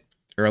minute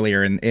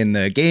earlier in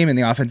the game in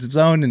the offensive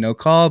zone and no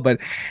call, but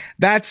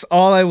that's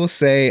all I will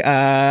say,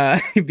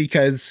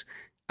 because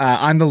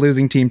I'm the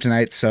losing team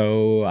tonight,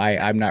 so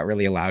I'm not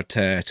really allowed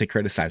to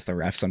criticize the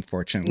refs,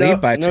 unfortunately,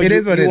 but it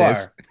is what it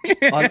is.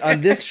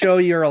 on this show,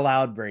 you're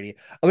allowed, Brady.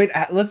 I mean,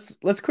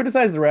 let's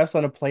criticize the refs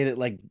on a play that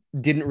like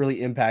didn't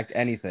really impact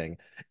anything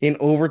in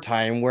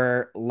overtime,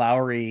 where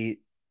Lowry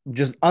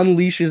just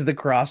unleashes the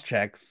cross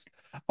checks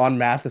on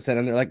Matheson,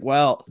 and they're like,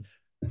 well,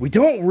 we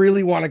don't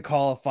really want to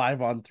call a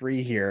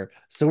 5-on-3 here,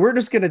 so we're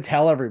just going to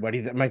tell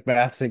everybody that Mike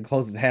Matheson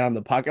closed his hand on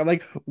the puck. I'm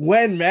like,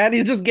 when, man?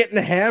 He's just getting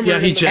hammered. Yeah,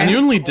 he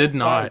genuinely did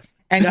not.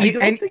 And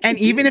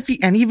even if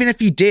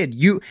he did,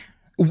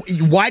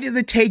 why does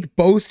it take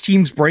both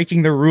teams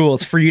breaking the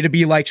rules for you to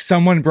be like,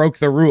 someone broke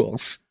the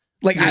rules?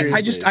 Like,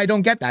 I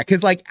don't get that.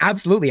 Cause like,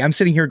 absolutely. I'm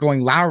sitting here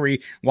going,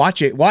 Lowry,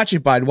 watch it,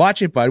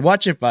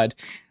 bud.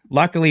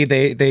 Luckily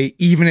they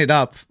even it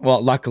up.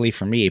 Well, luckily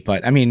for me,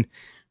 but I mean,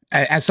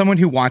 as someone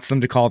who wants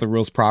them to call the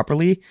rules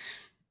properly,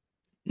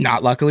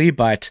 not luckily,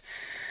 but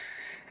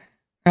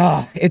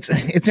it's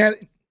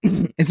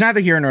neither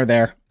here nor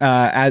there.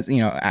 As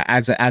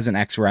an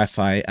ex-ref,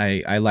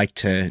 I like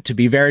to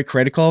be very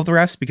critical of the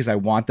refs because I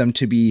want them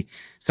to be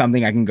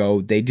something I can go,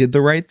 they did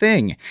the right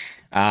thing.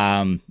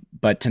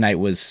 But tonight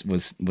was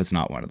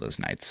not one of those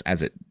nights,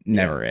 as it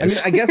never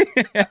is. I mean, I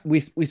guess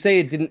we say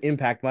it didn't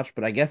impact much,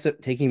 but I guess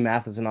taking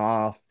Matheson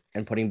off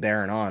and putting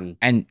Barron on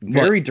and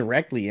very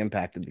directly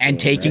impacted the game,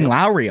 taking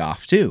Lowry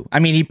off too. I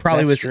mean, he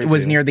probably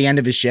was near the end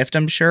of his shift,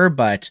 I'm sure,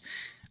 but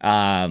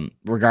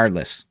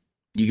regardless,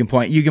 you can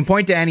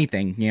point to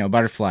anything,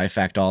 butterfly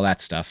effect, all that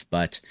stuff.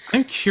 But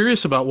I'm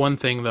curious about one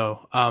thing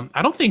though.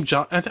 I don't think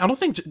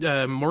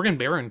Morgan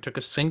Barron took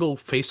a single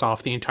face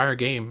off the entire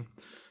game.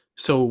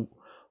 So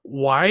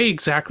why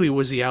exactly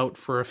was he out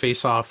for a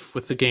face off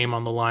with the game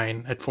on the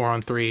line at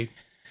 4-on-3?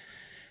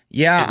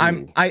 Yeah,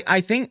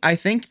 I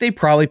think they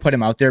probably put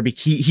him out there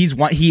because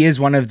he is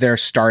one of their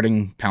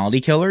starting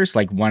penalty killers,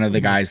 like one of the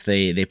guys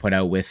they put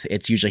out with.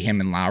 It's usually him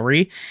and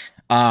Lowry.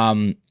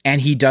 And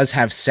he does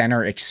have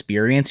center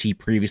experience. He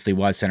previously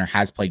was center,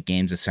 has played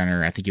games at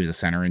center. I think he was a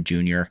center in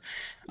junior.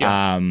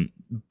 Yeah.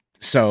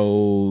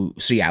 So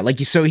he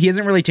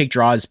doesn't really take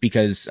draws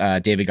because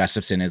David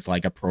Gustafsson is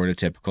like a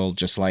prototypical,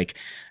 just like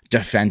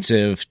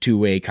defensive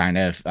two-way kind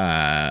of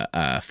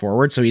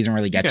forward. So he doesn't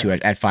really get to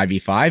it at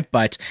 5v5,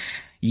 but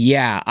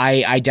yeah,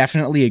 I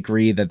definitely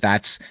agree that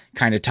that's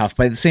kind of tough.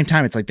 But at the same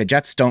time, it's like the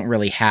Jets don't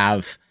really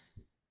have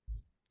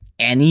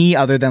any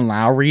other than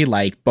Lowry,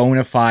 like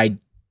bona fide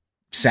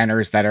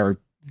centers that are,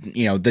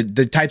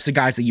 the types of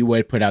guys that you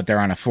would put out there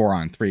on a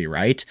 4-on-3,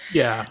 right?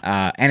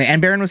 Yeah.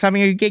 And Barron was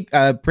having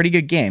a pretty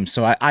good game.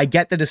 So I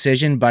get the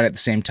decision, but at the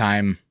same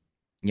time,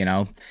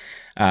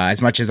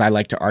 as much as I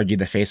like to argue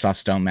the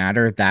faceoffs don't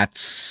matter,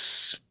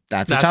 that's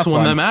a tough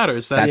one. That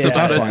matters. That's a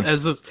tough about one.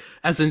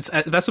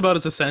 that's about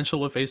as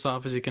essential a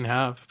face-off as you can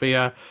have. But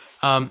yeah,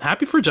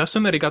 happy for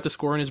Justin that he got to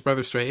score in his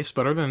brother's face.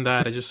 But other than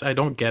that, I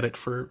don't get it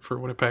for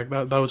Winnipeg.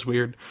 That was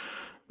weird.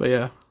 But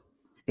yeah.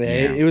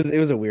 It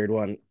was a weird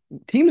one.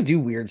 Teams do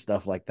weird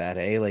stuff like that,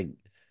 eh? Like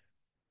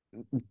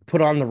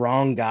put on the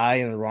wrong guy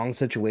in the wrong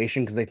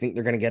situation because they think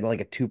they're going to get like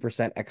a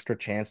 2% extra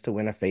chance to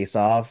win a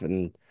face-off,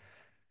 and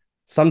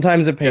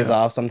sometimes it pays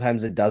off,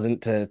 sometimes it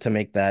doesn't. To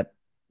make that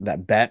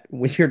bet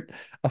when you're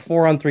a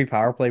 4-on-3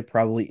 power play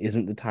probably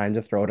isn't the time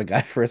to throw at a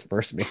guy for his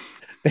first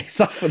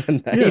face-off of the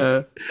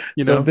night.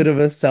 Yeah, so a bit of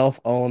a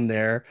self-own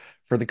there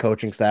for the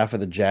coaching staff of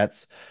the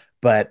Jets,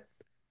 but.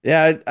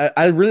 Yeah,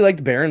 I really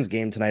liked Barron's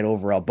game tonight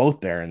overall.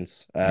 Both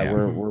Barons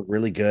were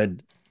really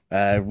good.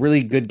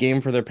 Really good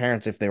game for their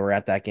parents if they were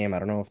at that game. I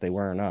don't know if they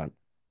were or not.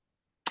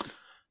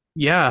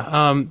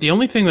 Yeah, the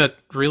only thing that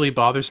really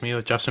bothers me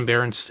with Justin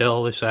Barron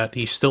still is that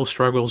he still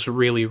struggles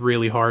really,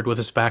 really hard with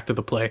his back to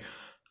the play.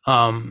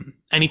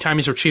 Anytime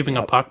he's retrieving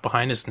a puck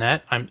behind his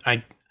net,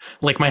 I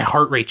like my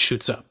heart rate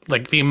shoots up.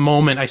 Like the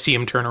moment I see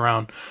him turn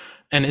around,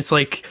 and it's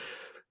like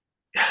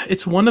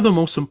it's one of the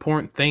most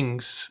important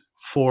things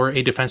for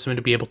a defenseman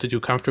to be able to do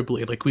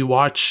comfortably. Like we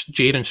watch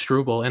Jaden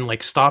Struble, and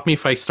like stop me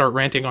if I start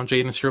ranting on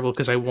Jaden Struble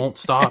because I won't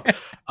stop.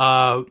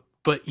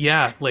 But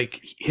yeah, like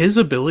his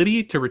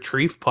ability to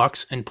retrieve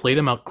pucks and play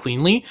them out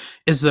cleanly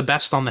is the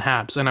best on the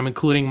Habs, and I'm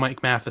including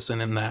Mike Matheson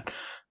in that.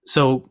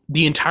 So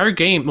the entire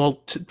game,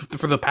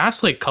 for the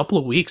past like couple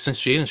of weeks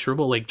since Jaden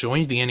Struble like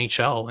joined the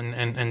NHL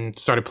and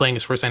started playing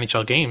his first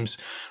NHL games,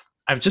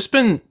 I've just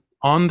been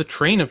on the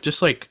train of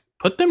just like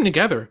put them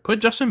together, put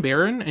Justin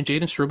Barron and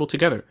Jaden Struble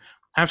together.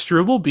 Have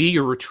Struble be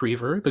your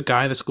retriever, the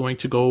guy that's going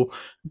to go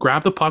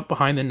grab the puck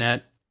behind the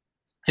net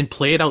and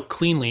play it out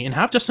cleanly, and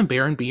have Justin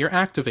Barron be your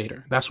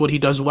activator. That's what he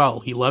does well.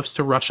 He loves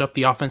to rush up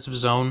the offensive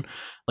zone,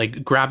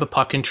 like grab a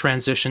puck in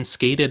transition,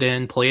 skate it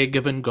in, play a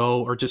give and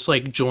go, or just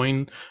like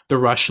join the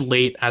rush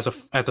late as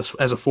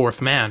a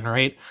fourth man,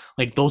 right?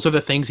 Like those are the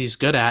things he's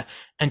good at,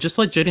 and just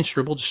let Jaden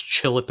Struble just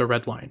chill at the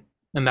red line.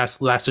 And that's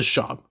his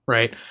job,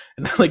 right?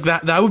 And like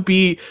that would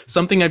be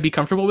something I'd be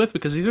comfortable with,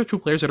 because these are two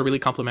players that are really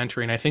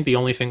complementary. And I think the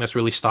only thing that's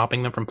really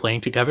stopping them from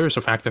playing together is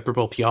the fact that they're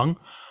both young.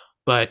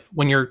 But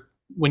when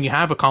you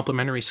have a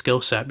complementary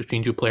skill set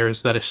between two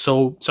players that is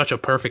such a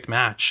perfect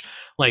match,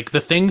 like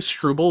the things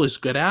Struble is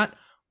good at,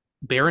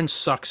 Barron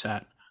sucks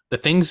at. The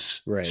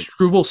things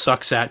Struble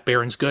sucks at,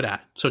 Barron's good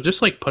at. So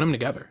just like put them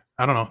together.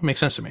 I don't know. It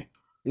makes sense to me.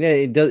 Yeah,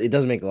 it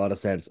does make a lot of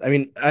sense. I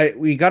mean,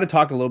 we got to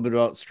talk a little bit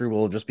about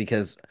Struble just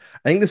because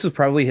I think this was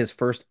probably his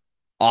first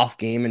off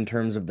game in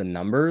terms of the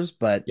numbers,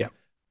 but yeah,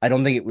 I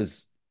don't think it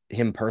was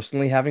him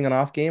personally having an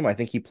off game. I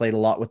think he played a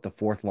lot with the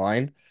fourth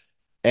line,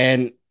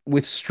 and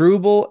with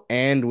Struble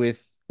and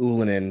with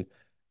Ullinen,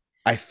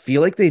 I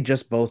feel like they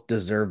just both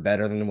deserve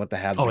better than what the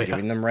Habs are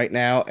giving them right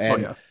now.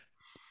 And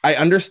I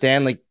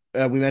understand, like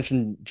we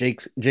mentioned,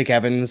 Jake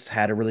Evans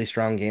had a really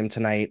strong game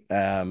tonight.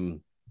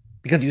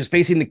 Because he was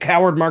facing the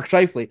coward Mark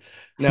Scheifele.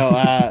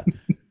 No,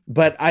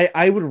 but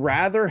I would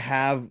rather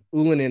have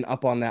Ullinen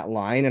up on that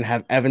line and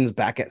have Evans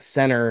back at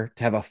center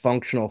to have a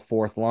functional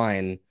fourth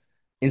line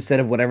instead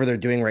of whatever they're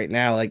doing right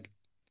now. Like,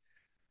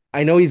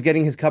 I know he's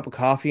getting his cup of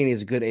coffee and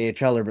he's a good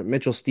AHLer, but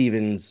Mitchell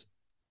Stevens,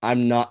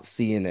 I'm not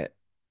seeing it,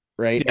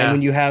 right? Yeah. And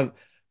when you have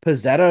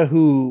Pizzetta,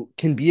 who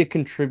can be a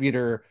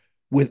contributor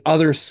with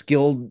other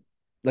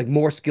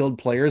more skilled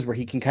players where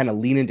he can kind of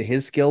lean into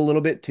his skill a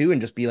little bit too and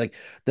just be like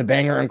the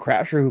banger and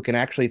crasher who can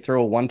actually throw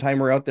a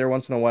one-timer out there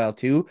once in a while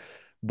too.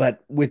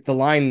 But with the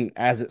line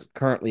as it's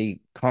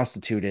currently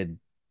constituted,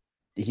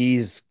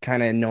 he's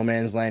kind of in no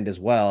man's land as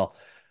well.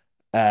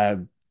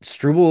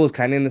 Struble is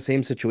kind of in the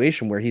same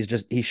situation where he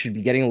should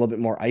be getting a little bit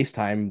more ice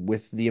time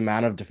with the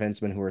amount of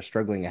defensemen who are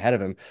struggling ahead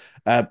of him.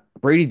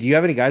 Brady, do you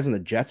have any guys on the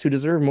Jets who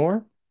deserve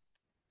more?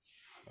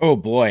 Oh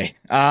boy.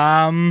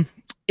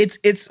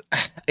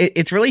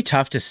 It's really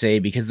tough to say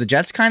because the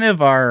Jets kind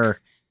of are,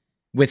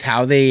 with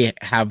how they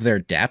have their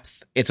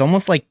depth, it's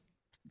almost like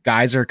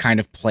guys are kind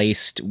of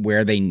placed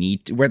where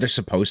they're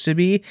supposed to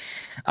be.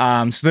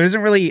 So there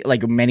isn't really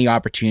like many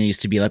opportunities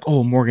to be like,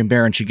 oh, Morgan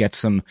Barron should get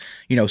some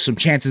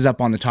chances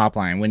up on the top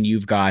line when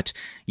you've got,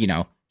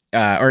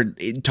 or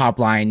top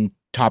line,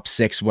 top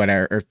six,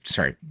 whatever, or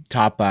sorry,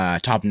 top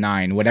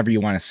nine, whatever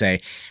you want to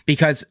say,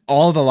 because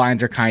all the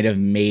lines are kind of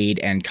made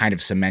and kind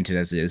of cemented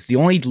as is. The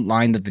only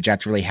line that the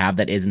Jets really have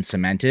that isn't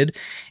cemented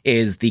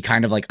is the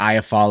kind of like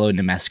Iafallo,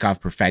 Nemeskov,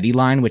 Perfetti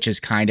line, which is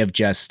kind of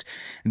just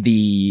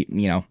the,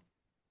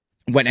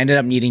 what ended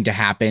up needing to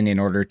happen in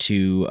order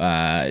to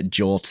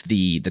jolt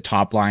the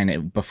top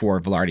line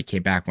before Velarde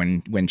came back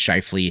when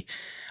Scheifele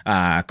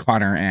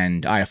Connor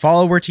and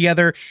Iafallo were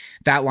together,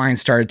 that line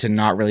started to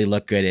not really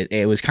look good.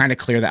 It was kind of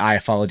clear that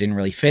Iafallo didn't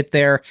really fit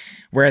there.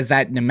 Whereas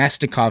that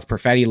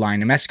Nemestikov-Perfetti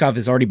line, Nemestikov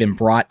has already been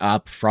brought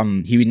up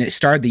he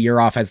started the year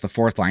off as the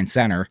fourth line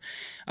center,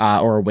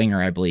 or a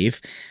winger, I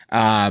believe.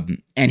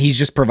 And he's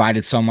just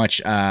provided so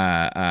much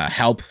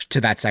help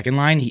to that second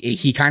line.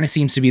 He kind of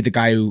seems to be the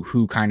guy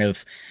who kind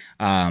of,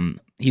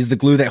 he's the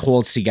glue that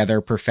holds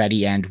together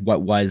Perfetti and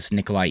what was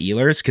Nikolai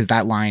Ehlers, because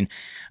that line,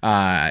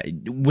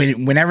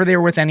 whenever they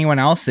were with anyone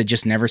else, it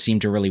just never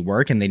seemed to really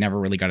work, and they never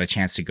really got a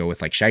chance to go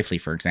with like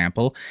Scheifele, for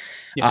example.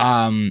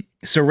 Yeah.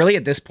 So really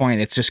at this point,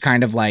 it's just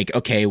kind of like,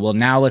 okay, well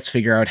now let's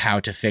figure out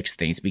how to fix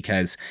things,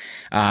 because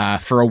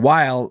for a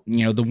while,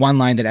 the one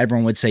line that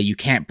everyone would say you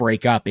can't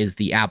break up is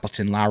the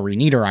Appleton, Lowry,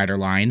 Niederreiter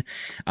line,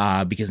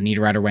 because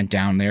Niederreiter went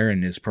down there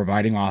and is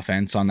providing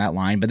offense on that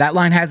line, but that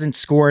line hasn't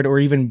scored or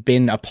even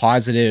been a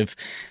positive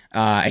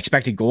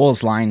expected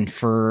goals line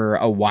for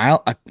a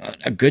while,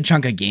 a good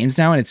chunk of games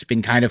now, and it's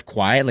been kind of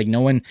quiet. Like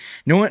no one,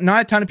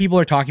 not a ton of people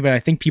are talking about it. I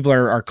think people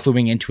are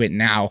cluing into it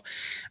now.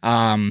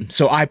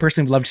 So I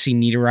personally would love to see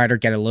Niederreiter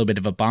get a little bit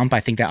of a bump.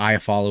 I think that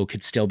Iafallo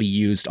could still be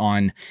used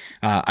on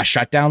a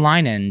shutdown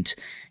line, and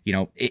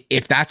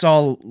if that's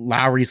all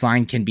Lowry's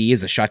line can be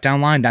is a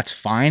shutdown line, that's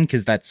fine,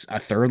 because that's a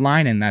third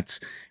line and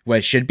that's what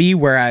it should be.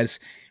 Whereas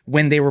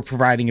when they were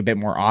providing a bit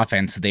more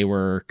offense, they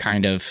were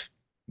kind of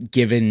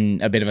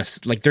given a bit of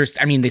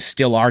they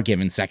still are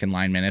given second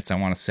line minutes, I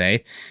want to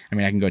say. I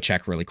mean, I can go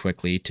check really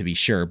quickly to be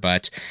sure,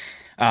 but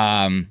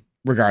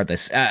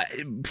regardless,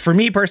 for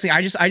me personally,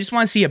 I just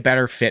want to see a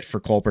better fit for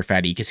Cole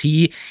Perfetti, because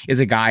he is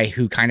a guy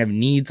who kind of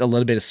needs a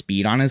little bit of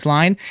speed on his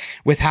line.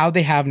 With how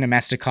they have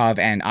Nemestikov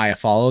and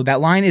Iafallo,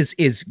 that line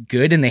is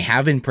good, and they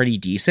have been pretty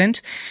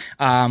decent,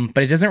 but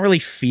it doesn't really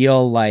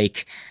feel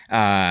like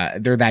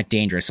they're that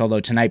dangerous. Although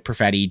tonight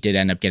Perfetti did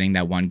end up getting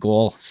that one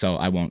goal, so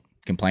I won't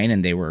complain,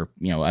 and they were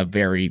a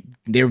very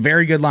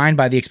good line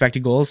by the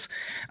expected goals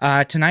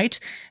tonight,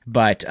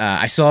 but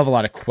I still have a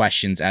lot of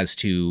questions as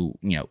to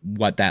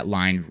what that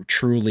line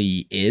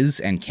truly is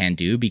and can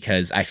do,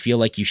 because I feel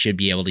like you should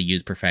be able to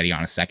use Perfetti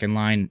on a second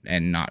line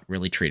and not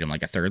really treat him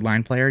like a third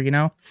line player,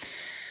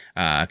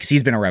 because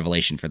he's been a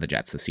revelation for the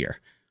Jets this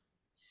year.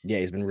 Yeah,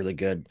 he's been really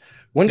good.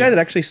 One guy that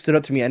actually stood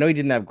up to me, I know he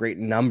didn't have great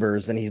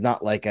numbers and he's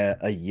not like a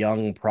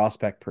young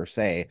prospect per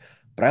se,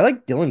 but I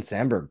like Dylan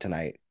Sandberg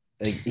tonight.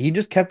 Like, he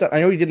just kept up. I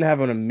know he didn't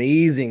have an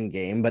amazing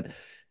game, but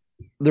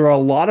there were a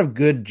lot of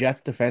good Jets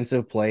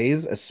defensive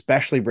plays,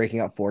 especially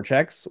breaking up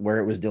forechecks, where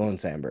it was Dylan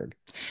Sandberg.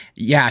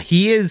 Yeah,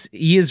 he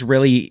is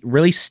really,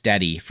 really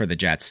steady for the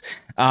Jets.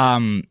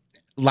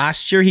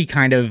 Last year, he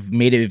kind of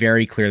made it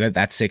very clear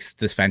that sixth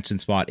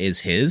defenseman spot is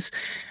his.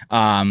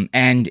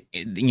 And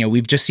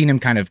we've just seen him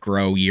kind of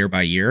grow year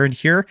by year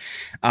here.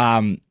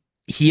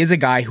 He is a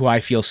guy who I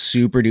feel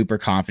super duper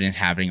confident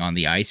having on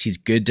the ice. He's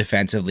good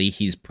defensively.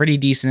 He's pretty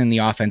decent in the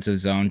offensive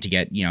zone to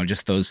get,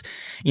 just those,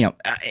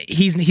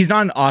 he's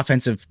not an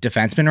offensive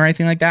defenseman or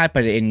anything like that,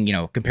 but in,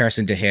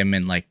 comparison to him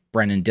and like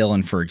Brendan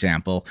Dillon, for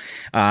example,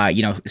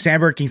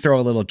 Sandberg can throw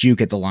a little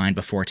juke at the line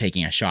before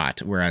taking a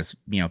shot, whereas,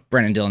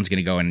 Brendan Dillon's going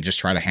to go in and just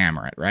try to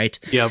hammer it, right?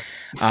 Yep.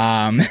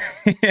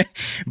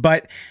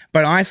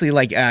 But honestly,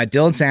 like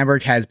Dylan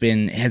Sandberg has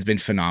been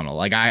phenomenal.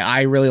 Like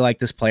I really like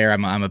this player.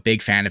 I'm a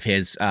big fan of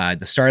his.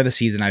 The start of the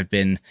season,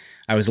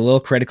 I was a little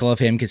critical of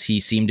him because he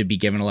seemed to be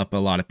giving up a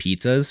lot of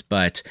pizzas,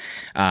 but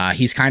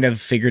he's kind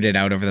of figured it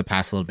out over the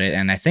past little bit.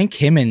 And I think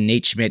him and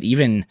Nate Schmidt,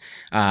 even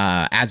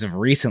as of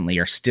recently,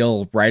 are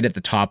still right at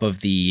the top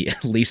of the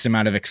least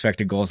amount of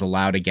expected goals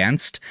allowed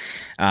against.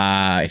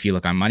 If you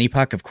look on Money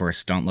Puck, of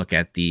course, don't look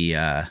at the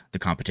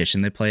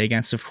competition they play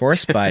against, of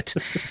course. But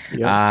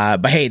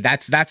but hey,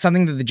 that's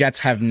something that the Jets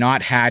have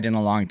not had in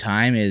a long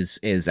time.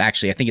 Is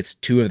actually, I think it's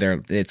two of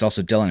their. It's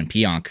also Dylan and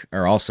Pionk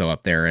are also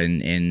up there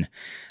in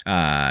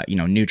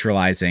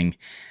neutralizing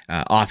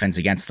offense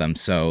against them.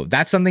 So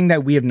that's something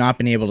that we have not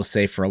been able to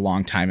say for a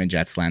long time in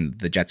Jets land.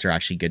 The Jets are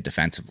actually good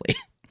defensively.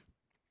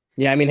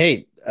 Yeah, I mean,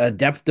 hey, a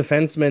depth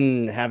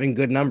defenseman having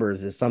good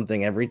numbers is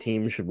something every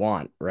team should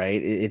want,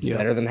 right? It's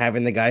better than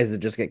having the guys that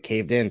just get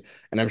caved in.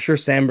 And I'm sure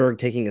Sandberg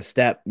taking a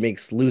step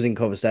makes losing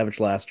Kovacevic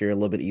last year a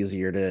little bit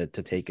easier to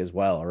take as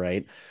well,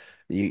 right?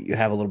 You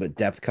have a little bit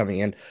depth coming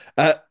in.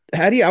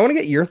 Hattie, I want to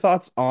get your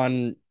thoughts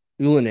on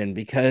Ylönen,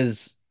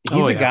 because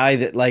he's a guy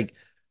that, like,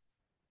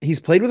 he's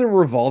played with a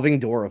revolving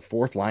door of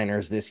fourth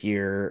liners this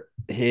year.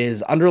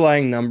 His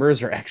underlying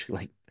numbers are actually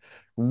like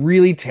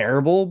really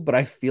terrible, but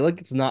I feel like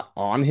it's not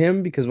on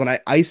him, because when I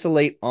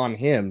isolate on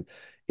him,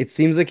 it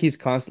seems like he's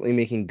constantly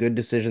making good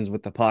decisions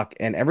with the puck.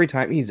 And every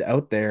time he's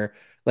out there,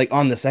 like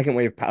on the second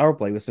wave power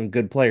play with some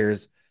good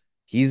players,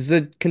 he's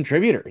a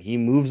contributor. He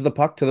moves the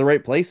puck to the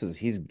right places.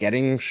 He's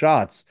getting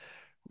shots.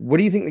 What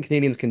do you think the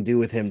Canadiens can do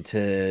with him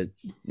to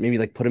maybe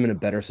like put him in a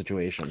better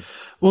situation?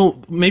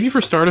 Well, maybe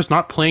for starters,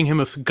 not playing him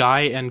with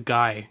Guy and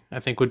Guy, I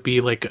think would be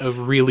like a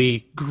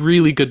really,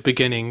 really good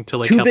beginning to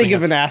like too big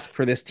of an ask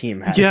for this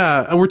team.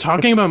 Yeah, we're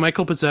talking about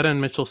Michael Pezzetta and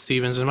Mitchell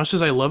Stevens. As much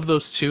as I love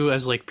those two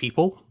as like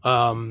people,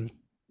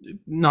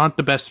 not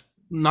the best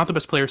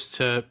players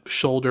to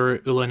shoulder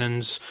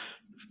Ulinen's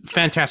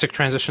fantastic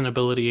transition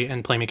ability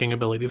and playmaking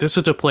ability. This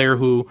is a player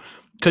who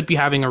could be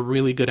having a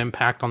really good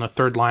impact on the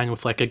third line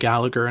with like a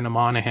Gallagher and a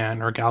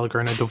Monahan or a Gallagher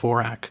and a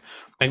Dvorak.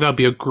 I think that would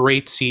be a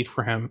great seat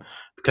for him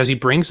because he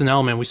brings an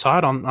element. We saw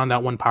it on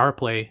that one power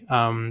play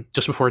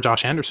just before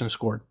Josh Anderson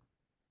scored.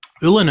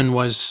 Ylönen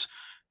was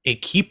a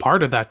key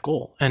part of that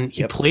goal, and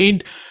he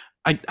played.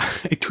 I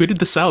tweeted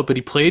this out, but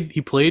he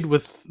played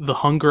with the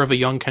hunger of a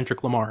young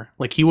Kendrick Lamar.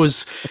 Like he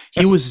was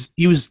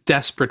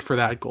desperate for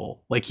that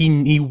goal. Like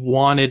he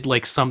wanted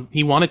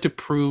to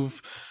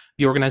prove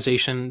the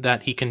organization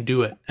that he can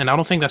do it, and I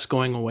don't think that's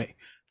going away.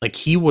 Like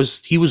he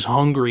was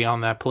hungry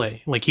on that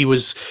play. Like he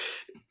was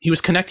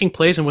connecting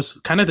plays and was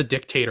kind of the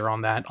dictator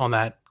on that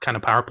kind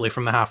of power play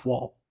from the half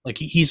wall. Like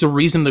he's the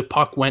reason the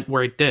puck went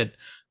where it did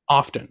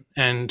often.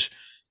 And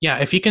yeah,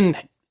 if he can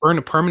earn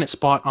a permanent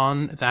spot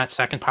on that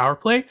second power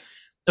play,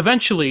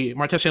 eventually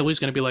Martin St. Louis is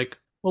going to be like,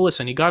 well,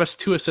 listen, he got us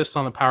 2 assists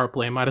on the power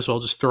play. Might as well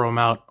just throw him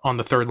out on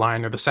the third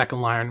line or the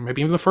second line, or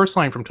maybe even the first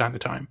line from time to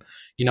time.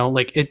 You know,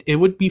 like it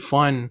would be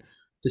fun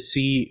to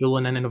see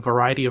Ylönen in a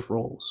variety of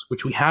roles,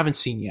 which we haven't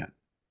seen yet.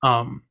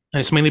 And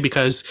it's mainly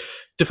because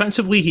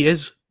defensively he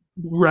is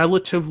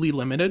relatively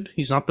limited.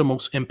 He's not the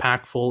most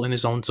impactful in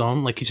his own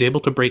zone. Like he's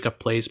able to break up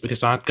plays, but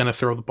he's not going to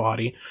throw the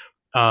body.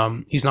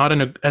 He's not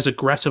as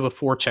aggressive a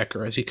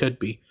forechecker as he could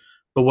be,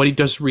 but what he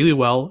does really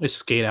well is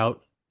skate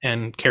out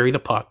and carry the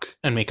puck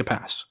and make a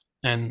pass.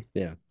 And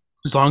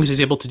as long as he's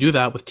able to do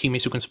that with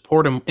teammates who can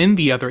support him in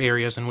the other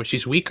areas in which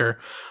he's weaker,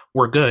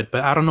 we're good.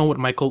 But I don't know what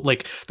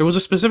there was a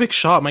specific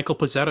shot Michael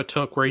Pizzetta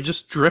took where he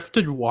just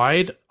drifted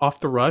wide off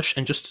the rush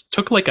and just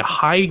took like a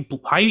high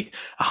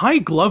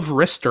glove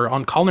wrister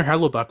on Connor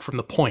Hellebuck from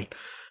the point.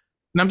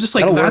 And I'm just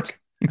like,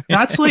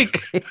 that's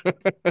like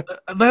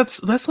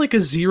that's like a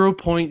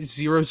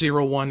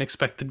 0.001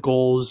 expected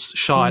goals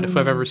shot if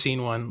I've ever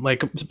seen one. Like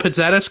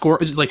Pizzetta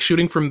scores like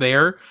shooting from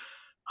there,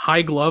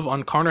 high glove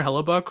on Connor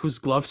Hellebuck, whose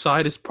glove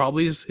side is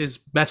probably his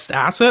best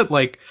asset.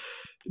 Like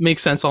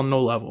makes sense on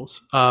no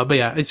levels. But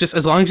yeah, it's just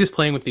as long as he's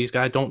playing with these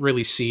guys, I don't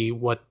really see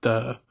what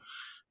the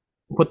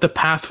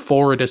path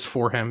forward is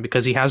for him,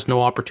 because he has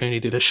no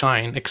opportunity to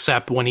shine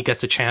except when he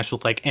gets a chance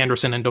with like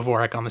Anderson and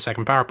Dvorak on the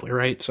second power play,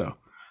 right? So.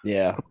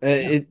 Yeah,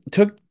 it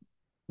took,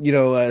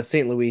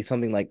 St. Louis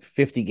something like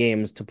 50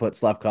 games to put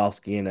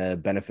Slavkovsky in a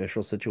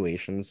beneficial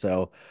situation.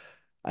 So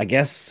I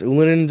guess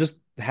Ylönen just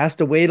has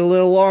to wait a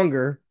little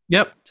longer.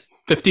 Yep,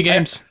 50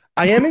 games.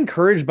 I am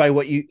encouraged by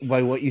what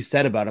you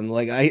said about him.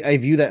 Like I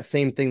view that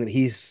same thing, that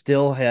he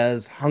still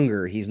has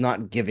hunger. He's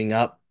not giving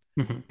up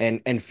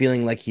and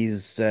feeling like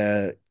he's he's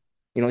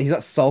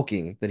not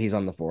sulking that he's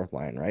on the fourth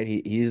line, right?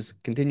 He's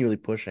continually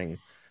pushing.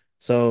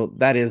 So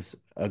that is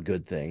a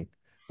good thing.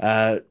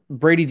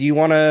 Brady, do you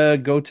want to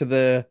go to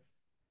the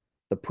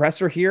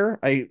presser here?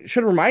 I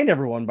should remind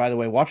everyone, by the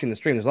way, watching the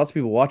stream, there's lots of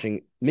people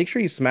watching. Make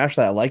sure you smash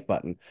that like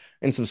button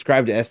and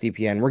subscribe to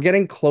SDPN. We're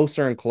getting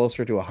closer and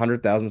closer to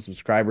 100,000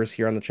 subscribers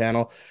here on the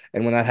channel.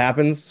 And when that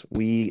happens,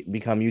 we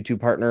become YouTube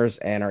partners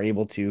and are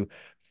able to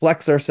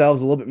flex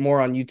ourselves a little bit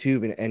more on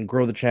YouTube and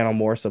grow the channel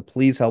more. So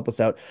please help us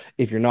out.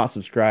 If you're not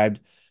subscribed,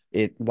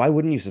 why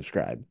wouldn't you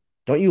subscribe?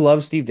 Don't you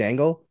love Steve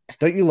Dangle?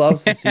 Don't you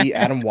love to see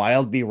Adam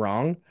Wilde be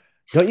wrong?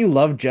 Don't you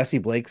love Jesse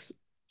Blake's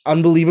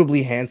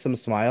unbelievably handsome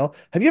smile?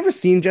 Have you ever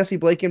seen Jesse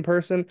Blake in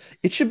person?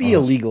 It should be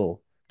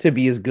illegal to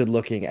be as good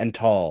looking and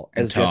tall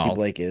as Jesse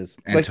Blake is.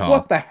 Like,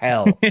 what the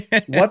hell?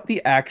 What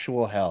the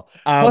actual hell?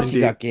 Plus, you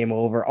got Game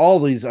Over, all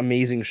these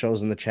amazing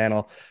shows on the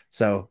channel.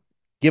 So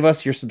give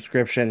us your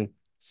subscription,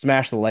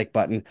 smash the like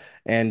button,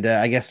 and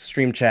I guess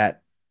stream chat.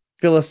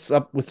 Fill us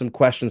up with some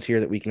questions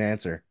here that we can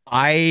answer.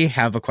 I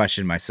have a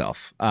question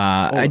myself.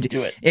 Let's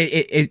do it.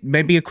 It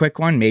may be a quick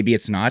one, maybe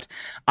it's not.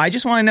 I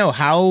just want to know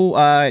how,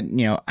 I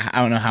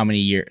don't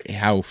know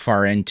how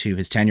far into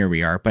his tenure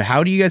we are, but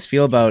how do you guys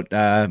feel about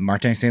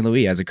Martin St.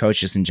 Louis as a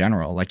coach, just in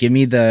general? Like, give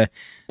me the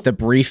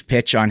brief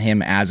pitch on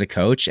him as a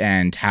coach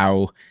and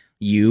how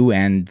you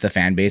and the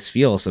fan base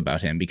feels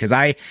about him, because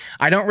I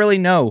don't really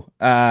know,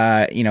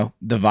 the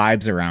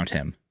vibes around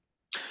him.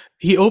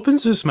 He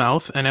opens his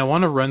mouth and I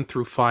want to run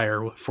through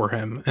fire for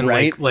him and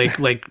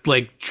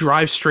like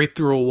drive straight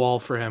through a wall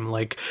for him.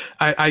 Like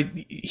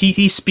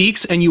he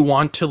speaks and you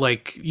want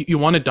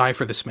to die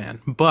for this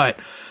man, but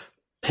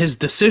his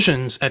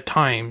decisions at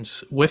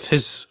times with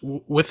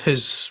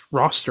his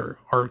roster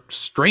are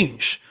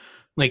strange.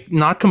 Like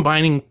not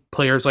combining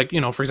players, like,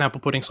 for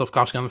example, putting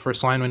Slavkovsky on the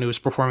first line when he was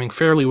performing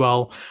fairly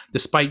well,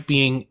 despite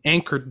being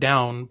anchored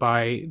down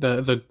by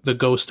the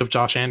ghost of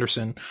Josh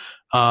Anderson,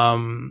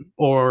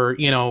 or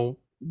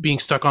being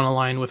stuck on a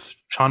line with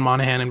Sean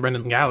Monahan and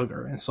Brendan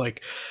Gallagher. And it's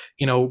like,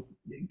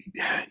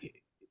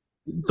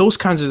 those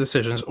kinds of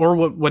decisions, or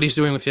what he's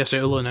doing with Jesse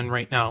Ylönen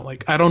right now.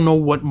 Like, I don't know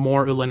what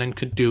more Ylönen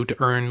could do to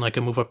earn like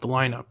a move up the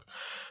lineup.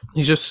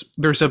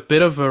 There's a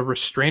bit of a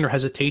restraint or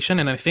hesitation,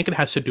 and I think it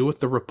has to do with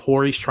the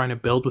rapport he's trying to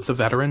build with the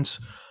veterans,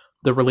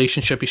 the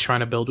relationship he's trying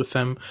to build with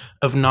them,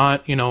 of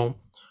not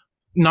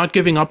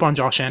giving up on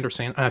Josh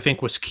Anderson, I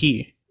think was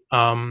key.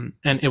 And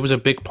it was a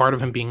big part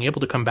of him being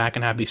able to come back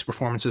and have these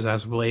performances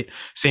as of late.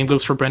 Same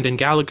goes for Brendan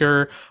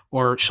Gallagher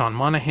or Sean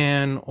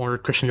Monahan or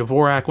Christian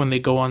Dvorak when they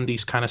go on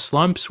these kind of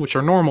slumps, which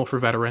are normal for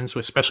veterans,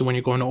 especially when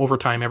you're going to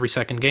overtime every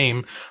second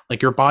game.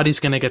 Like, your body's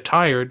going to get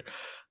tired.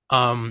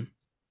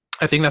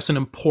 I think that's an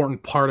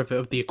important part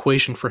of the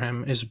equation for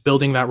him, is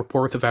building that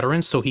rapport with the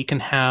veterans so he can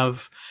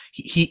have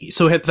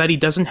so that he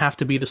doesn't have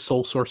to be the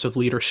sole source of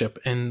leadership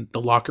in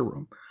the locker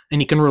room,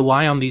 and he can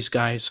rely on these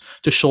guys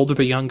to shoulder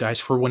the young guys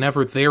for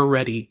whenever they're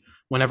ready,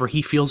 whenever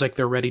he feels like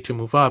they're ready to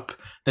move up,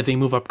 that they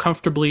move up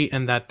comfortably,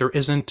 and that there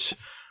isn't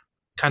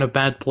kind of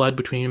bad blood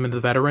between him and the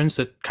veterans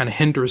that kind of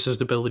hinders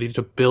his ability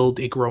to build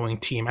a growing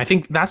team. I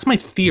think that's my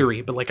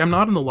theory, but like, I'm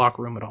not in the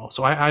locker room at all,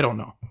 so I don't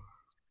know.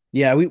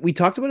 Yeah, we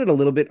talked about it a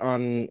little bit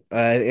on,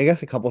 I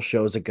guess, a couple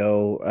shows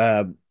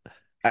ago.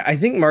 I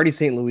think Marty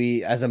St.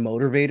 Louis as a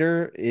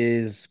motivator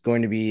is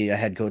going to be a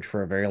head coach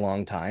for a very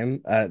long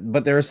time.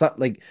 But there are some,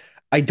 like,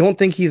 I don't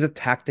think he's a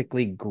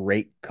tactically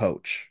great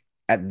coach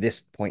at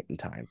this point in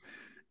time.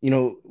 You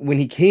know, when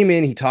he came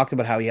in, he talked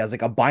about how he has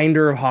like a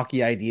binder of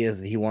hockey ideas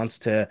that he wants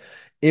to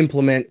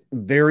implement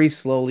very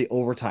slowly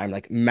over time,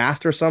 like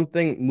master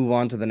something, move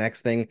on to the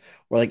next thing,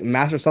 or like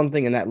master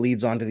something and that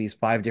leads on to these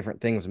five different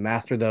things,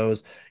 master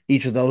those,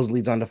 each of those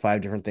leads on to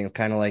five different things,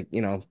 kind of like,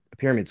 you know, a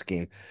pyramid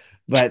scheme.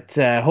 But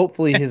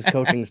hopefully his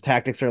coaching's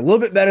tactics are a little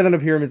bit better than a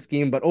pyramid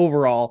scheme. But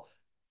overall,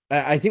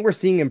 I think we're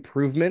seeing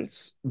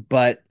improvements.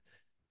 But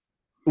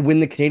when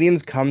the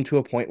Canadiens come to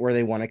a point where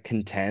they want to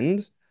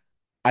contend,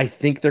 I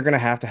think they're going to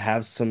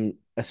have some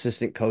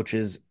assistant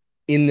coaches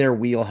in their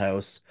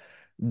wheelhouse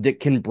that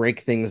can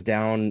break things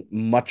down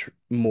much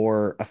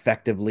more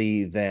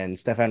effectively than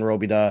Stefan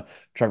Robida,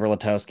 Trevor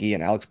Letowski,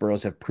 and Alex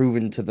Burrows have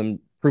proven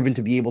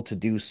to be able to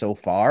do so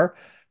far.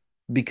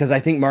 Because I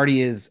think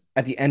Marty is,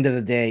 at the end of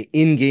the day,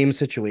 in game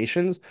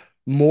situations,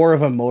 more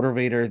of a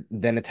motivator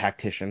than a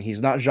tactician.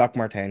 He's not Jacques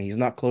Martin. He's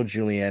not Claude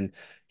Julien.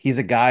 He's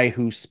a guy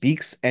who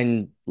speaks,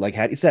 and like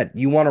Hattie said,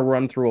 you want to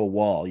run through a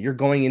wall. You're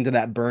going into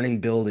that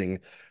burning building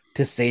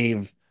to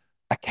save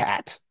a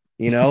cat,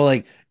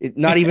 like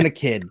not even a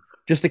kid,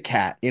 just a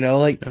cat,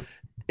 like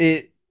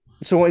it.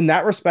 So in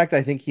that respect,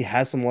 I think he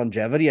has some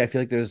longevity. I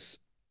feel like there's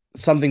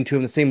something to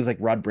him, the same as like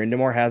Rod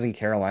Brindamore has in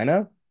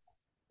Carolina.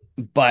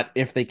 But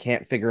if they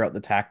can't figure out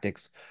the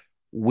tactics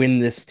when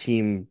this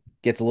team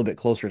gets a little bit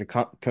closer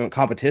to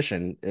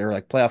competition or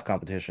like playoff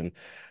competition,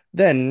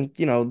 then,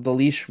 the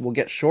leash will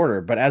get shorter.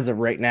 But as of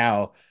right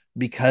now,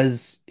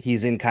 because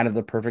he's in kind of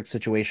the perfect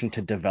situation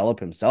to develop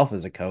himself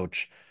as a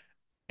coach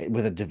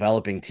with a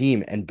developing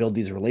team and build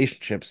these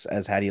relationships,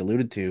 as Hattie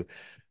alluded to,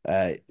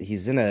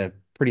 he's in a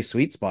pretty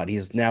sweet spot.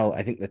 He's now,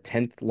 I think, the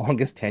 10th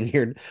longest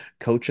tenured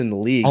coach in the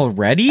league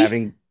already,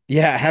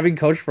 having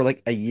coached for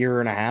like a year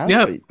and a half.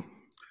 Yeah.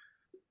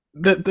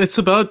 It's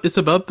about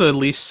the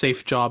least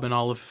safe job in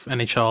all of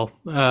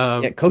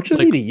NHL. Coaches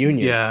need a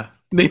union. Yeah,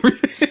 they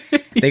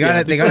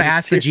gotta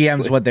ask the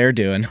GMs what they're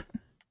doing.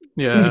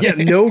 Yeah,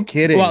 no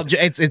kidding. Well,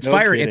 it's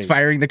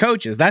firing the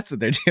coaches. That's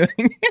what they're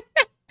doing.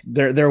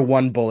 They're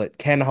one bullet.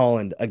 Ken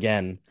Holland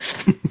again.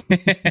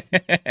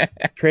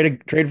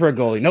 Trade for a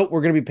goalie. Nope, we're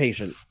gonna be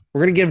patient. We're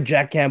going to give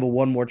Jack Campbell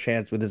one more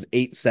chance with his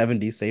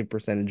 .870 save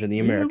percentage in the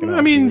American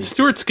Hockey League.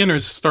 Stuart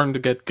Skinner's starting to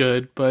get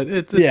good, but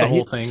it's a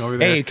whole thing over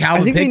there. Hey,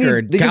 Calvin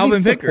Pickard. They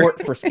need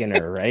support for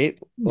Skinner, right?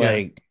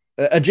 Like,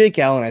 a Jake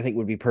Allen, I think,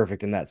 would be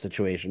perfect in that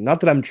situation. Not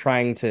that I'm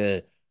trying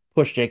to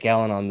push Jake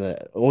Allen on the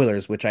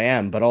Oilers, which I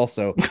am, but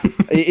also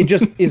it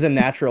just is a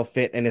natural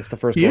fit, and it's the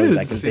first one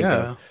I can think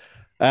of.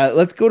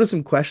 Let's go to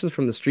some questions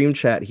from the stream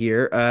chat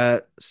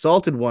here.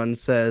 Salted One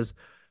says,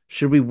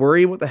 should we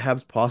worry about the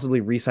Habs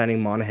possibly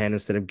re-signing Monahan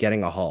instead of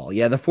getting a haul?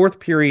 Yeah, the fourth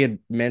period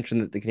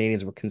mentioned that the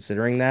Canadiens were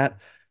considering that.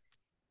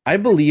 I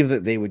believe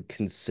that they would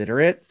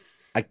consider it.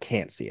 I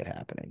can't see it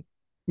happening.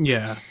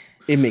 Yeah.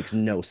 It makes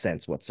no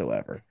sense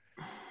whatsoever.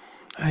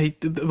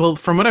 Well,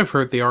 from what I've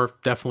heard, they are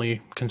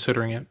definitely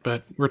considering it,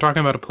 but we're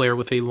talking about a player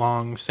with a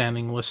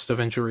long-standing list of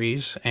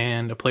injuries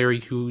and a player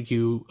who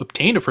you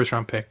obtained a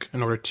first-round pick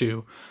in order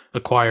to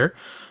acquire,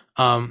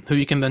 who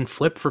you can then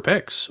flip for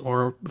picks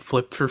or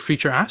flip for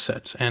future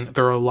assets. And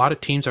there are a lot of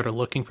teams that are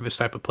looking for this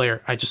type of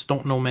player. I just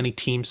don't know many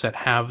teams that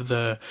have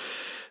the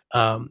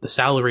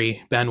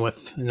salary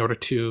bandwidth in order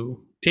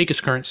to take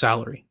his current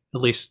salary,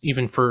 at least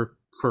even for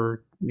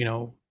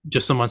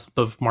just the month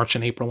of March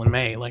and April and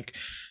May. Like,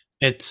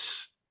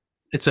 it's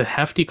a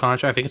hefty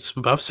contract. I think it's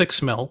above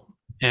 $6 million.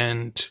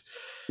 And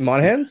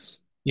Monahan's?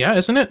 Yeah,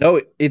 isn't it?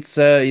 No, it's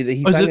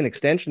he signed an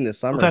extension this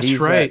summer. That's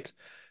right.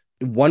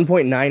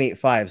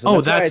 1.985.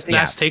 So that's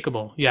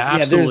takeable. Yeah,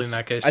 absolutely. In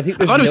that case, I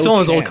thought he was still on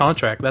his old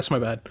contract. That's my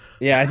bad.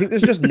 Yeah, I think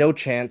there's just no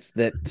chance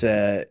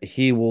that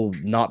he will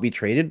not be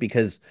traded,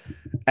 because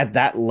at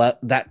that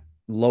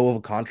low of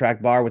a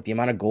contract bar, with the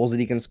amount of goals that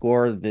he can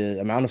score, the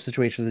amount of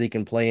situations that he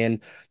can play in,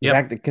 the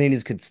fact that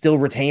Canadians could still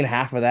retain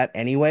half of that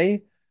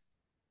anyway,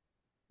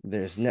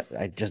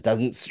 it just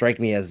doesn't strike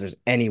me as there's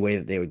any way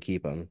that they would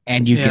keep him.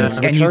 And you can The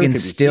return could be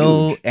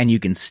huge. and you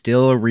can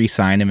still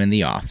re-sign him in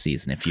the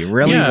offseason if you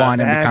really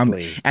want him to come.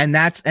 And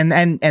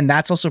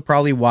that's also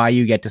probably why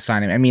you get to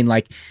sign him. I mean,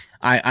 like,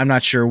 I'm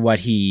not sure what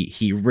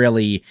he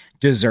really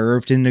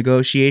deserved in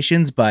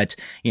negotiations, but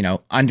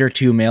under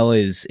 $2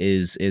 million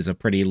is a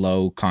pretty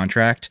low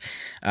contract,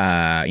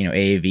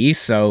 AAV.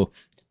 So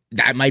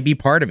that might be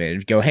part of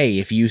it. Go, hey,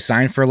 if you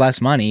sign for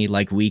less money,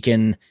 like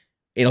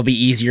it'll be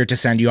easier to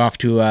send you off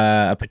to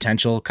a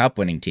potential cup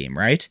winning team,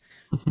 right?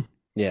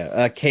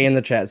 Yeah. Kay in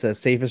the chat says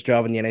safest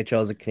job in the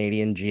NHL is a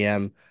Canadian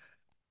GM,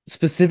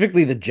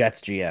 specifically the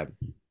Jets GM.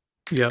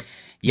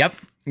 Yep.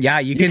 Yeah,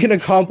 you can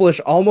accomplish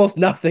almost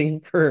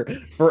nothing for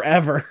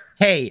forever.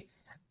 Hey,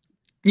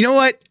 you know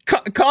what?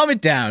 Calm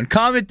it down.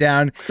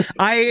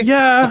 I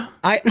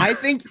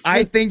think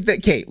that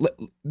Kate.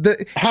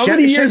 How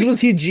many years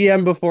was he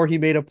GM before he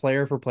made a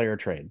player for player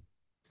trade?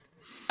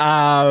 3,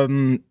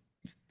 I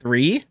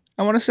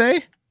want to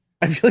say.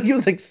 I feel like it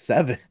was like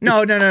 7.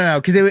 No,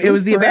 because it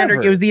was the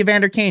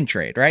Evander Kane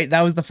trade, right?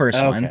 That was the first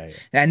one,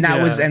 and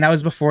that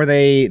was before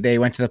they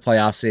went to the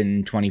playoffs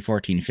in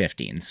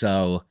 2014-15.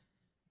 So.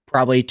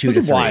 Probably 2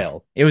 to 3.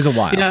 It was a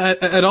while. Yeah,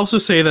 I'd also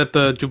say that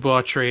the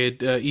Dubois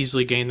trade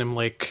easily gained him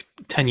like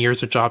 10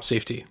 years of job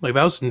safety. Like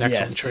that was an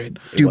excellent trade.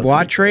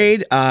 Dubois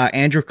trade,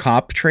 Andrew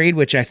Kopp trade,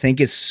 which I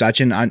think is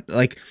such an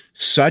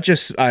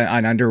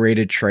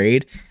underrated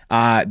trade.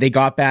 They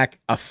got back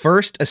a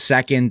first, a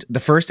second. The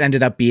first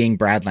ended up being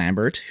Brad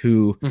Lambert,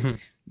 who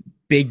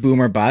big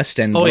boomer bust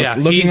and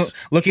looking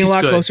a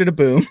lot closer to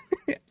boom.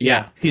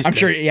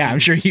 I'm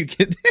sure you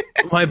could.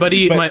 My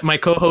buddy, my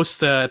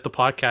co-host at the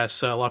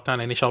podcast, Lockdown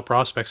NHL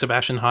Prospect,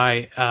 Sebastian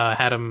High,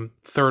 had him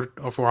 3rd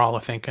overall, I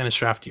think, in his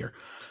draft year.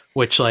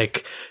 Which,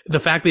 like, the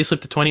fact that he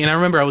slipped to 20, and I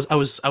remember I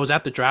was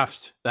at the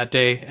draft that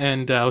day,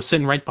 and I was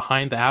sitting right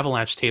behind the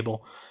Avalanche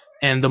table,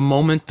 and the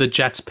moment the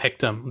Jets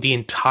picked him, the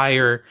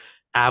entire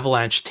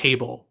Avalanche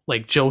table,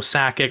 like Joe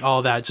Sakic,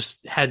 all that,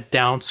 just head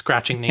down,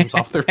 scratching names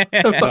off their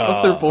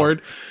off their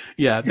board.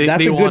 Yeah,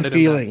 that's a good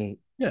feeling.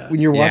 Yeah,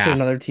 when you're watching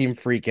another team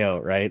freak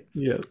out, right?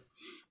 Yeah,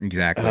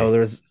 exactly. Oh,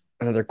 there's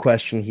another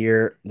question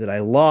here that I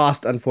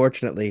lost.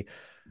 Unfortunately,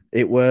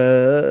 it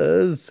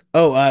was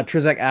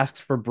Trizek asks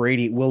for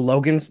Brady. Will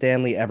Logan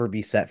Stanley ever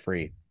be set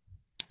free?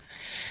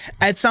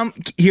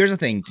 Here's the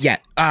thing. Yeah,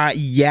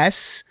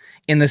 yes,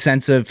 in the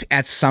sense of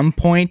at some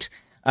point.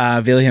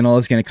 Ville Heinola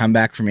is going to come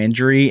back from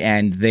injury,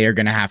 and they're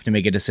going to have to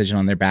make a decision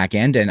on their back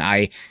end. And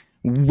I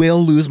will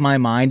lose my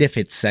mind if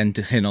it's sent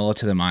Heinola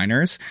to the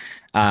minors,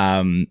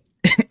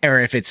 or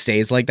if it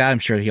stays like that. I'm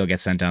sure he'll get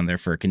sent down there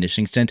for a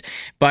conditioning stint.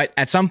 But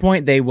at some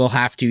point, they will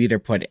have to either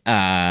put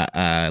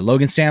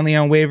Logan Stanley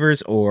on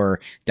waivers,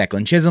 or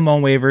Declan Chisholm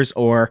on waivers,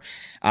 or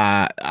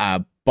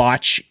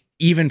botch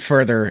even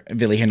further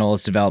Ville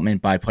Heinola's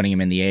development by putting him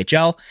in the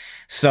AHL.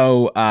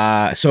 So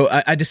a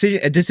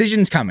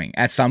decision's coming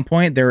at some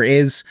point. There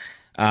is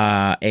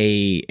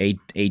a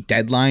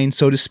deadline,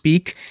 so to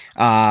speak,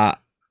 on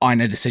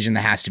a decision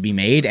that has to be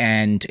made,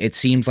 and it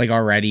seems like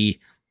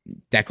already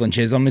Declan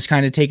Chisholm is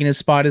kind of taking his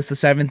spot as the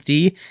 7th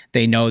D.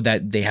 They know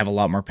that they have a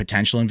lot more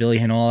potential in Ville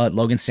Heinola.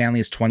 Logan Stanley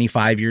is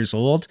 25 years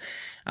old.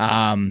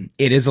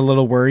 It is a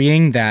little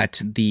worrying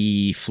that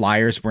the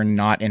Flyers were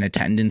not in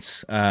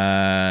attendance,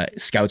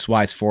 scouts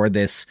wise for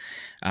this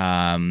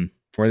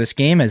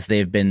game, as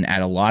they've been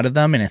at a lot of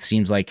them. And it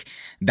seems like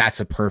that's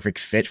a perfect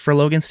fit for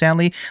Logan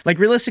Stanley. Like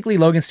realistically,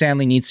 Logan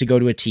Stanley needs to go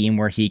to a team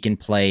where he can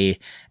play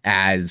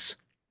as,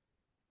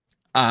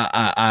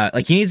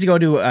 like he needs to go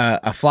to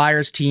a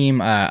Flyers team,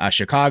 a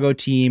Chicago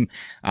team,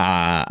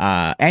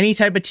 any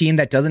type of team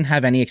that doesn't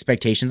have any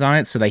expectations on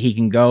it, so that he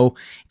can go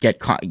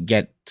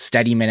get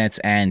steady minutes,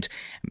 and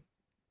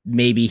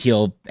maybe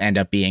he'll end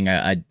up being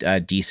a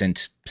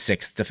decent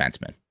 6th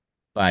defenseman.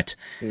 But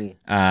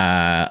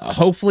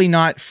hopefully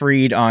not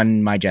freed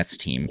on my Jets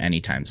team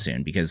anytime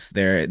soon, because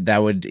that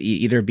would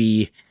either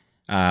be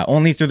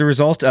only through the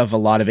result of a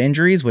lot of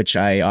injuries, which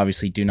I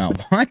obviously do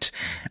not want,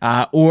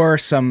 or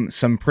some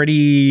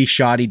pretty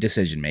shoddy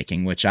decision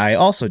making, which I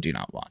also do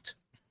not want.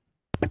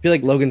 I feel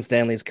like Logan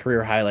Stanley's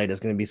career highlight is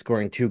going to be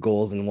scoring 2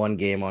 goals in one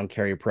game on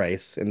Carey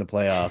Price in the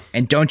playoffs.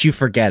 And don't you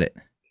forget it.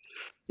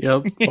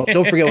 Yep. Well,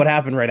 don't forget what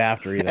happened right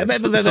after either.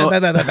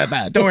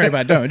 Don't worry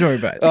about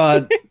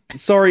it.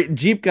 Sorry,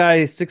 Jeep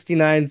Guy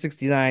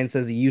 6969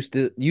 says he used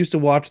to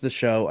watch the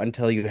show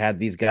until you had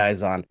these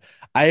guys on.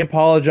 I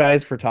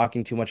apologize for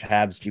talking too much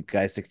Habs, Jeep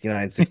Guy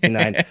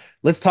 6969.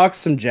 Let's talk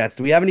some Jets.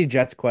 Do we have any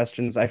Jets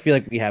questions? I feel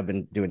like we have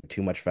been doing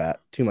too much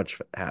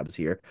Habs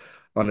here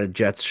on a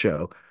Jets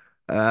show.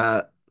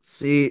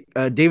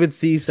 David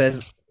C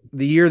says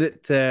the year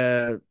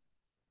that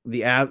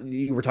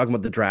you were talking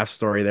about the draft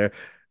story there,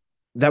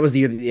 that was the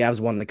year that the Avs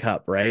won the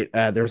cup, right?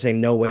 They were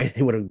saying no way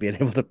they would have been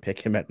able to pick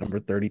him at number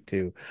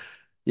 32.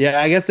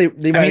 Yeah, I guess they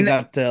might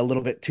have got a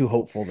little bit too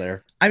hopeful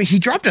there. I mean, he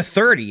dropped a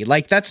 30.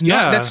 Like that's 2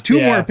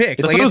 more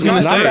picks. That's like it's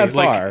not that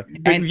far.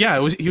 And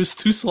he was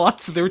 2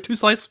 slots. There were 2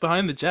 slots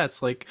behind the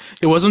Jets. Like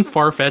it wasn't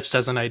far fetched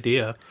as an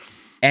idea.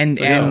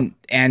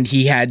 and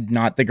he had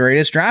not the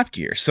greatest draft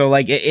year. So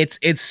like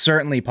it's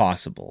certainly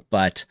possible,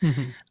 but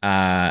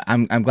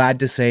I'm glad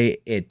to say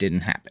it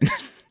didn't happen.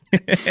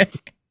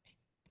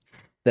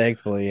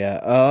 Thankfully,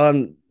 yeah.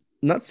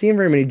 Not seeing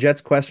very many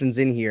Jets questions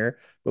in here,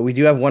 but we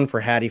do have one for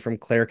Hattie from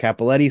Claire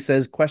Capoletti.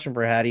 Says, question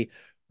for Hattie: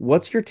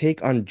 what's your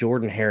take on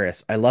Jordan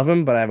Harris? I love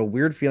him, but I have a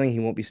weird feeling he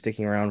won't be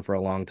sticking around for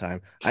a long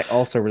time. I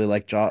also really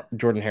like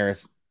Jordan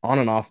Harris on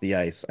and off the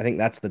ice. I think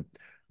that's the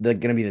going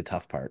to be the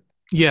tough part.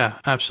 Yeah,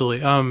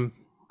 absolutely.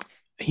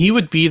 He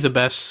would be the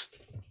best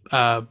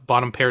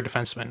bottom pair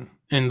defenseman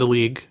in the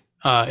league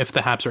if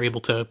the Habs are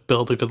able to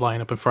build a good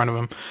lineup in front of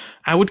him.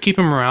 I would keep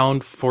him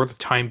around for the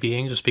time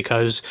being, just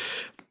because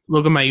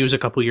Logan Mailloux is a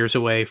couple years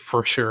away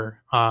for sure,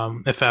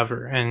 if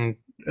ever. And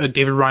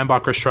David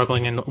Reinbacher is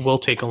struggling and will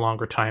take a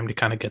longer time to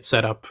kind of get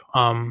set up.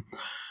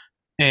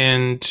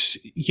 And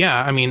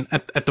yeah, I mean,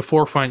 at the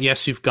forefront,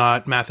 yes, you've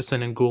got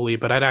Matheson and Gooley,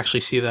 but I'd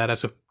actually see that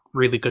as a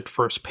really good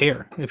first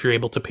pair if you're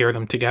able to pair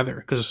them together,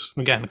 because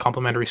again,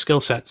 complementary skill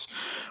sets.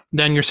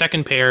 Then your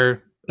second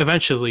pair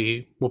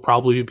eventually will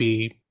probably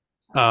be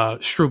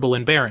Struble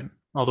and Barron,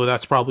 although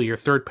that's probably your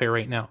third pair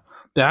right now.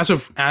 As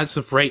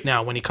of right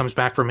now, when he comes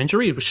back from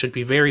injury, which should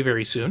be very,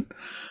 very soon,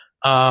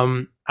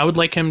 I would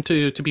like him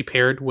to be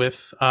paired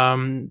with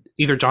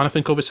either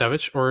Jonathan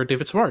Kovacevic or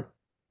David Savard.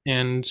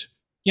 And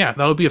yeah,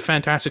 that would be a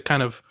fantastic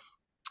kind of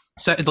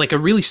like a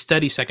really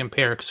steady second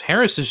pair, because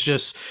Harris is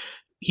just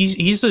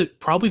he's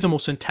probably the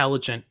most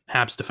intelligent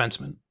Habs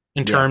defenseman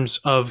in terms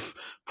of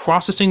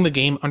processing the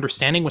game,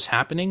 understanding what's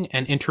happening,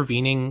 and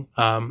intervening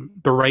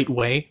the right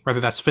way, whether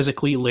that's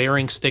physically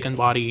layering stick and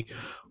body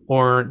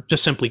or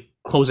just simply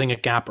closing a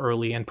gap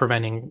early and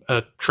preventing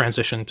a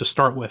transition to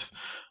start with.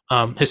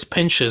 His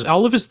pinches,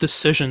 all of his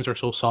decisions are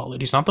so solid.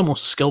 He's not the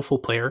most skillful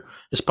player.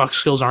 His puck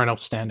skills aren't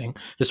outstanding.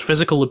 His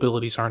physical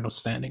abilities aren't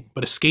outstanding,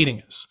 but his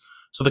skating is.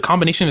 So the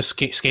combination of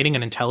skating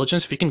and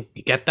intelligence, if you can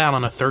get that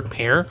on a third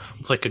pair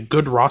with like a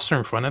good roster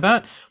in front of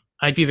that,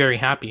 I'd be very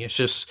happy. It's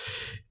just,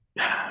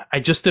 I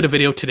just did a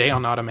video today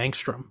on Adam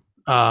Engstrom.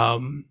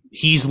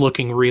 He's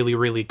looking really,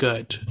 really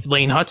good.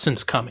 Lane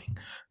Hudson's coming.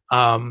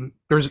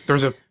 There's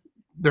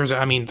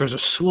a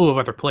slew of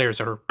other players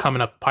that are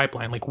coming up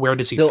pipeline. Like, where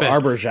does he fit?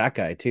 Arbor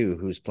Xhekaj too,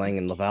 who's playing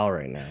in Laval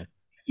right now.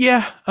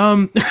 Yeah.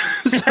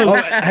 So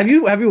have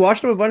you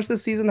watched him a bunch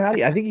this season,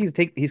 Hattie? I think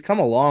he's come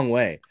a long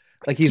way.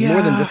 Like, he's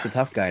more than just a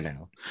tough guy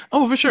now.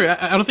 Oh, for sure.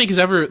 I don't think he's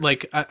ever,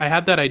 like, I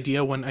had that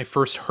idea when I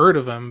first heard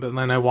of him, but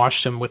then I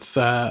watched him with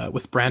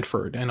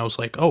Brantford, and I was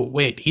like, oh,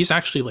 wait, he's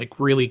actually, like,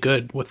 really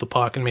good with the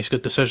puck and makes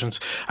good decisions.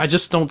 I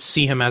just don't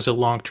see him as a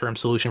long-term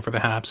solution for the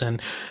Habs, and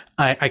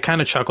I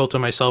kind of chuckle to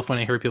myself when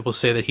I hear people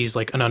say that he's,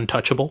 like, an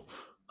untouchable,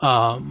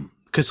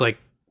 because, like,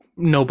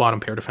 no bottom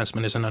pair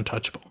defenseman is an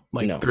untouchable.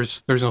 Like, no.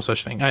 There's no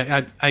such thing.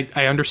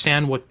 I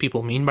understand what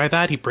people mean by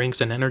that. He brings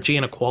an energy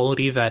and a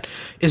quality that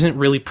isn't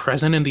really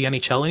present in the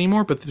NHL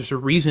anymore, but there's a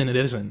reason it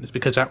isn't. It's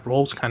because that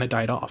role's kind of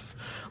died off.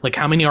 Like,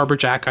 how many Arbor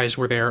Xhekajs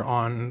were there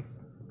on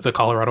the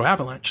Colorado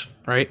Avalanche,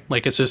 right?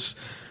 Like, it's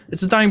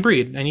a dying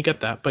breed, and you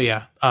get that. But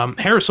yeah,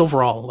 Harris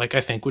overall, like,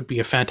 I think would be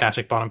a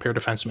fantastic bottom pair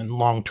defenseman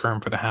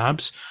long-term for the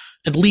Habs,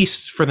 at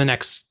least for the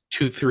next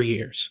 2-3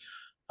 years.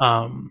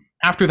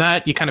 After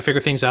that, you kind of figure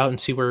things out and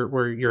see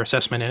where your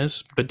assessment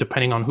is, but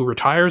depending on who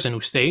retires and who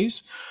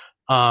stays,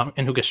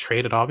 and who gets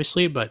traded,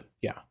 obviously. But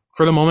yeah,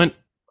 for the moment,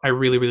 I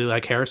really, really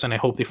like Harris, and I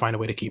hope they find a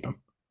way to keep him.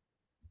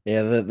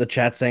 Yeah, the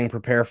chat saying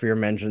prepare for your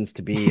mentions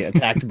to be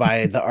attacked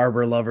by the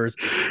Arbor lovers.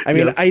 I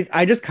mean, yep.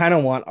 I just kind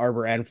of want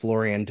Arbor and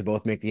Florian to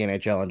both make the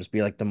NHL and just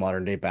be like the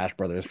modern day Bash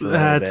Brothers for a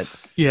little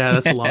bit. Yeah,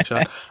 that's a long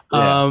shot.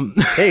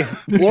 Hey,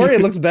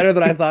 Florian looks better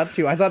than I thought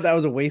too. I thought that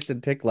was a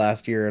wasted pick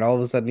last year, and all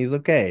of a sudden he's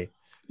okay.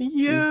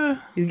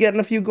 Yeah, he's getting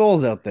a few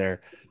goals out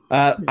there.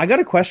 I got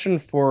a question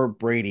for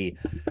Brady.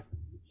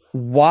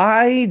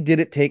 Why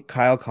did it take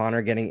Kyle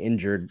Connor getting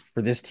injured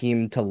for this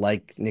team to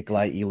like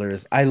Nikolai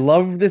Ehlers? I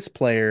love this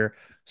player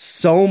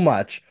so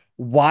much.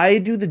 Why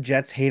do the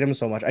Jets hate him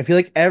so much? I feel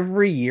like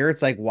every year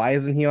it's like, why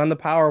isn't he on the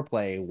power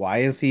play? Why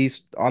is he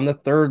on the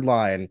third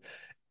line?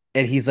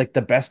 And he's like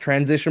the best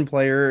transition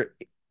player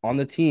on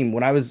the team.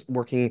 When I was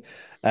working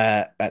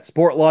at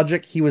Sport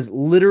Logic, he was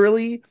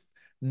literally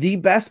the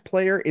best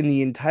player in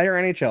the entire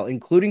NHL,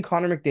 including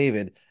Connor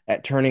McDavid,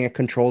 at turning a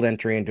controlled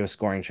entry into a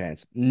scoring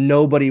chance.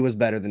 Nobody was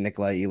better than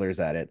Nikolai Ehlers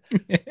at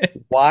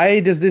it. Why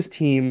does this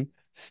team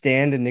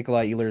stand in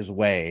Nikolai Ehlers'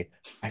 way?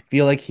 I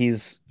feel like he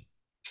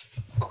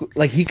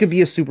could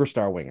be a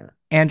superstar winger.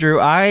 Andrew,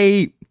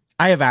 I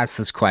have asked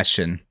this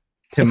question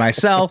to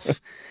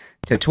myself,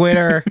 to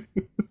Twitter,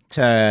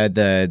 to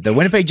the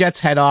Winnipeg Jets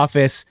head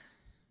office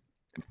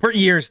for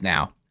years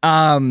now.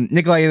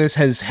 Nikolai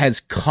Ehlers has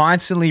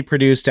constantly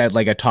produced at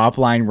like a top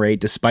line rate,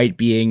 despite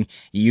being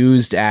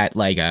used at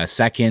like a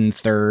second,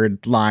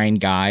 third line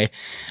guy.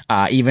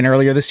 Even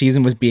earlier this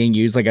season was being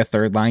used like a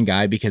third line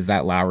guy because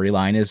that Lowry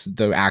line is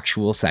the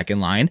actual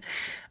second line.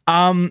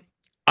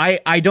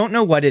 I don't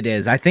know what it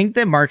is. I think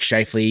that Mark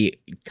Scheifele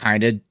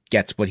kind of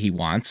gets what he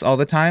wants all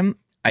the time.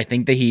 I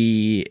think that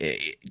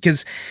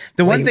because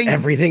the one thing,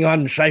 everything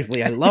on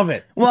Scheifele, I love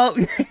it. Well,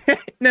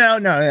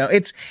 no.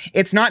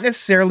 It's not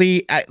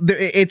necessarily.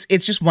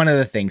 It's just one of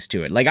the things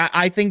to it. Like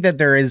I think that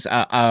there is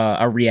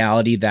a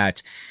reality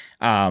that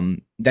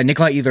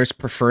Nikolai Ehlers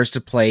prefers to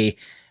play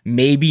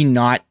maybe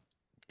not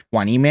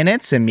 20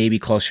 minutes and maybe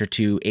closer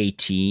to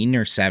 18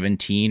 or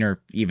 17, or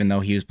even though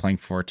he was playing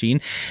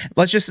 14.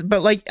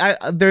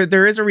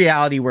 There is a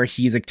reality where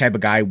he's a type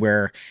of guy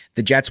where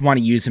the Jets want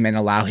to use him and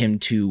allow him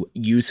to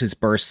use his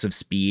bursts of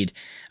speed.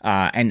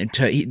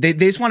 They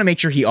just want to make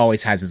sure he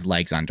always has his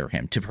legs under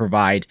him to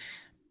provide,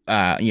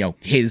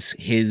 his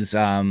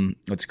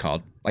what's it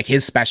called? Like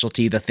his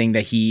specialty, the thing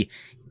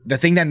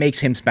that makes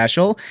him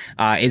special,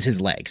 is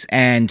his legs.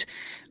 And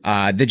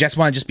the Jets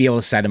want to just be able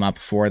to set him up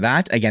for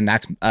that. Again,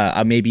 that's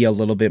maybe a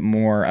little bit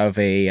more of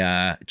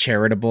a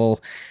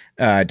charitable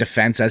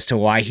defense as to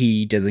why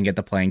he doesn't get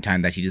the playing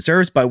time that he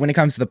deserves. But when it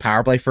comes to the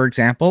power play, for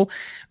example,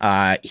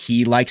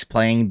 he likes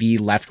playing the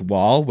left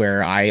wall,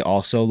 where I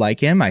also like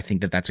him. I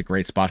think that that's a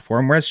great spot for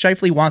him. Whereas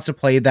Scheifele wants to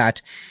play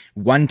that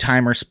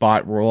one-timer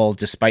spot role,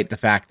 despite the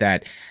fact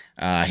that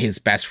his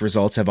best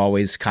results have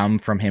always come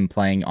from him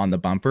playing on the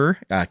bumper,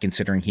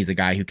 considering he's a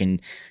guy who can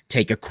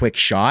take a quick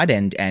shot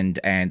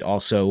and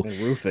also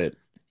roof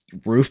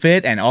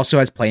it, and also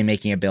has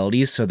playmaking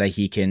abilities so that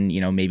he can,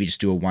 maybe just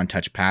do a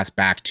one-touch pass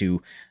back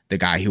to the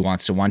guy who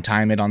wants to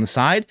one-time it on the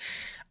side.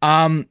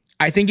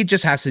 I think it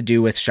just has to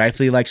do with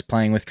Scheifele likes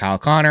playing with Kyle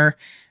Connor,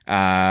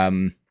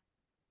 and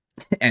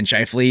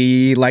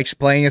Scheifele likes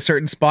playing a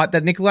certain spot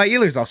that Nikolai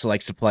Ehlers also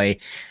likes to play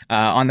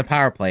on the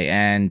power play,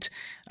 and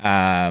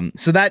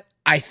so that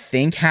I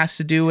think has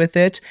to do with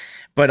it.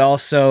 But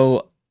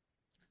also,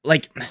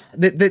 like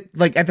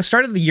at the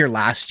start of the year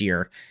last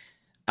year,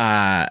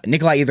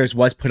 Nikolai Ehlers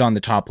was put on the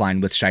top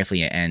line with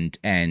Scheifele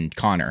and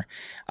Connor,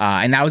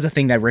 and that was the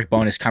thing that Rick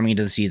Bowness coming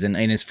into the season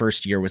in his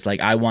first year was like,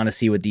 I want to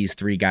see what these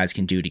three guys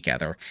can do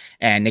together.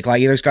 And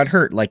Nikolai Ehlers got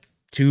hurt like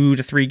 2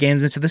 to 3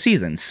 games into the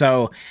season,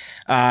 so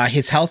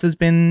his health has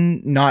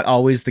been not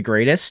always the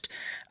greatest.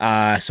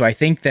 So I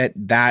think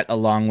that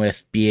along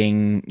with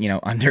being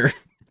under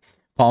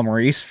Paul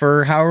Maurice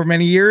for however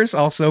many years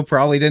also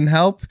probably didn't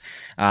help.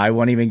 I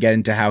won't even get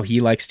into how he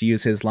likes to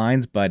use his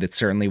lines, but it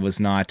certainly was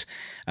not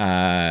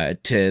to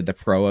the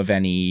pro of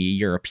any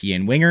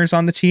European wingers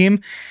on the team.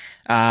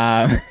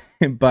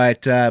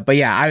 But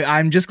yeah,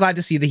 I'm just glad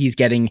to see that he's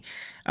getting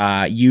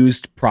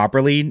used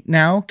properly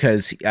now,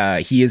 because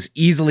he is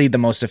easily the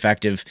most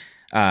effective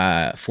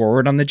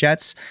forward on the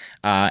Jets,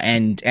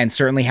 and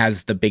certainly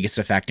has the biggest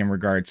effect in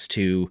regards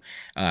to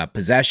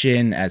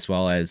possession, as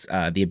well as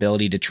the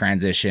ability to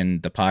transition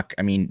the puck.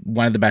 I mean,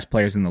 one of the best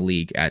players in the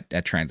league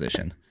at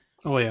transition.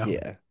 Oh yeah.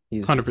 Yeah.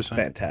 He's 100%.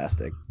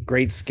 fantastic.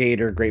 Great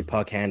skater, great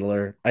puck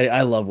handler.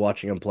 I love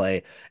watching him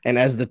play. And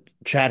as the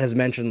chat has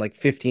mentioned like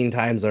 15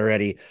 times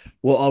already,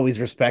 we'll always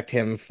respect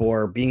him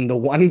for being the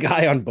one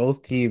guy on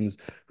both teams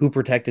who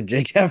protected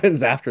Jake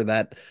Evans after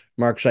that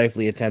Mark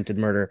Scheifele attempted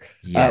murder.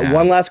 Yeah.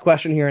 One last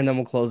question here, and then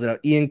we'll close it out.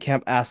 Ian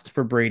Kemp asks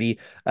for Brady.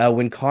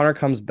 When Connor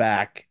comes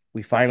back,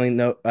 we finally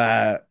know.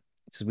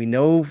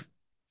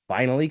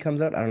 Finally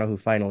comes out. I don't know who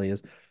finally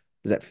is.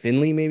 Is that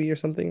Finley maybe or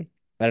something?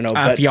 I don't know.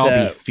 But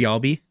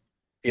Fjallby.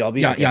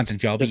 Janssen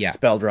Fjallby, just yeah.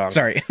 spelled wrong.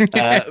 Sorry.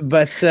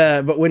 But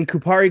when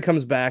Kupari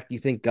comes back, you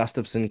think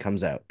Gustafsson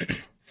comes out?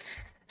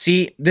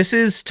 See, this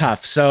is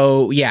tough.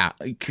 So yeah,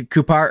 if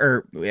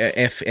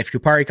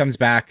Kupari comes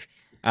back,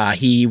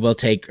 he will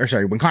take. Or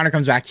sorry, when Connor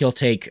comes back, he'll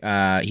take.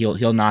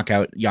 He'll knock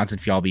out Janssen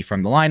Fjallby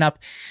from the lineup.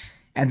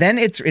 And then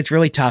it's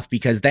really tough,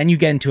 because then you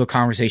get into a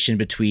conversation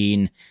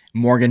between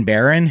Morgan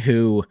Barron,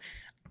 who,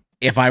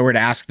 if I were to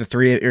ask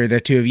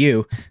the two of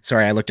you,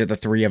 sorry, I looked at the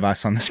three of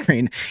us on the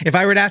screen. If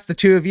I were to ask the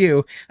two of you,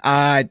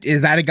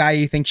 is that a guy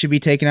you think should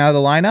be taken out of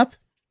the lineup?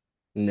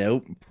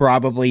 Nope.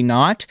 Probably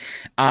not.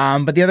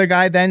 But the other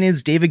guy then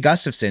is David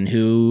Gustafsson,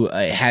 who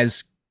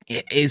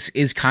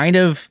is kind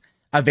of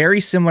a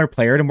very similar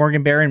player to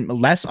Morgan Barron,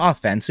 less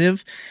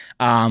offensive,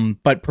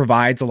 but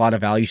provides a lot of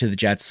value to the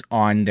Jets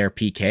on their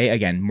PK.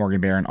 Again, Morgan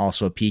Barron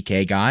also a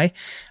PK guy,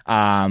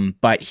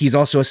 but he's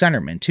also a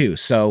centerman too.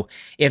 So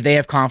if they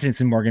have confidence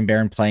in Morgan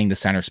Barron playing the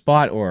center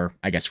spot, or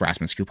I guess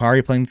Rasmus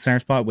Kupari playing the center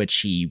spot, which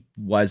he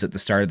was at the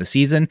start of the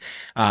season,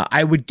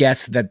 I would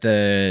guess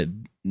that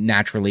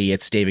naturally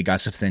it's David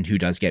Gustafsson who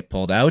does get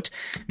pulled out.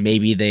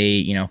 Maybe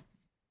they,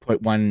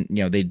 put one,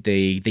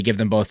 they give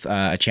them both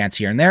a chance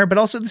here and there, but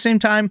also at the same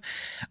time,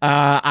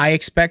 I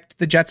expect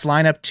the Jets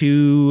lineup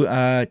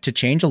to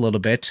change a little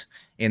bit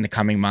in the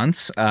coming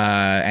months,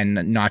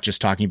 and not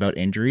just talking about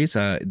injuries.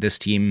 This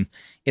team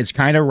is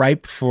kind of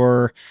ripe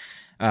for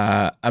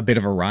a bit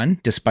of a run,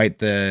 despite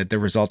the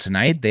result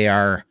tonight. They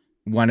are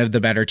one of the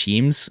better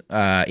teams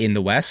in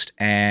the West,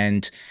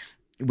 and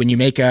when you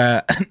make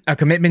a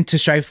commitment to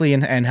Scheifele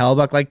and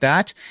Hellebuyck like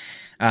that,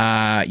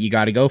 you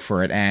got to go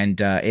for it. And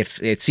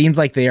if it seems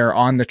like they are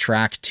on the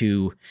track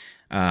to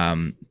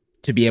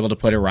be able to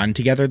put a run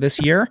together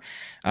this year,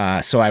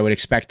 so I would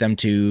expect them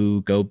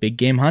to go big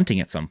game hunting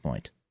at some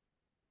point.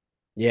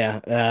 Yeah,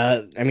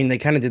 I mean they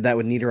kind of did that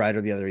with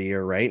Niederreiter the other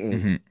year, right?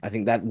 And Hmm. I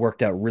think that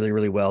worked out really,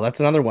 really well. That's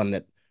another one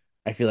that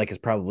I feel like has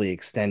probably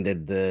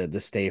extended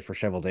the stay for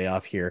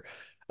Cheveldayoff here.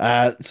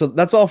 So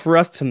that's all for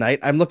us tonight.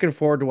 I'm looking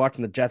forward to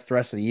watching the Jets the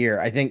rest of the year.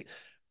 I think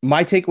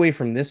my takeaway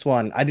from this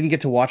one, I didn't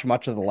get to watch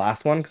much of the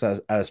last one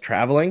because I was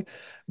traveling,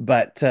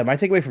 but my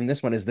takeaway from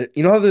this one is that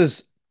you know how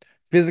there's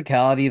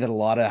physicality that a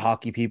lot of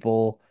hockey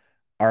people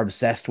are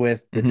obsessed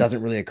with that Hmm.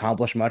 doesn't really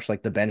accomplish much,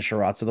 like the Ben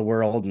Sherratts of the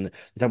world, and they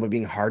talk about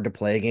being hard to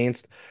play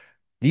against.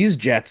 These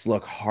Jets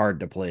look hard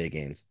to play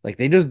against. Like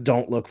they just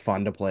don't look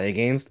fun to play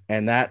against.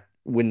 And that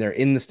when they're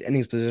in the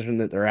standings position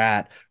that they're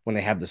at, when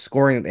they have the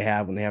scoring that they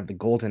have, when they have the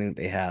goaltending that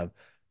they have,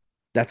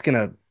 that's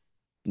gonna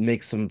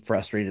make some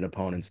frustrated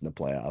opponents in the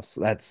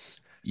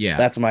playoffs. Yeah.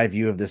 That's my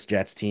view of this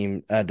Jets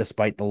team,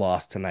 despite the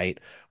loss tonight,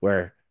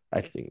 where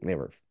I think they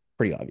were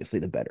pretty obviously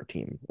the better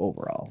team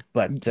overall.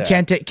 But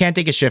Can't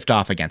take a shift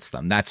off against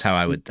them. That's how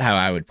I would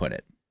put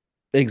it.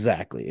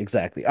 exactly,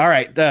 exactly. All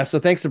right. So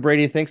thanks to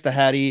Brady, thanks to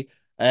Hattie,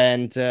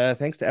 and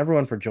thanks to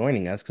everyone for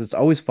joining us because it's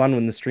always fun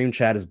when the stream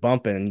chat is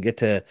bumping and you get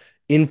to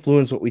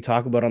influence what we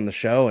talk about on the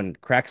show and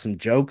crack some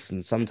jokes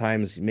and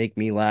sometimes make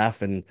me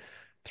laugh and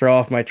throw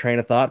off my train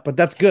of thought. But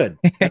that's good.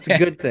 That's a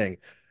good thing.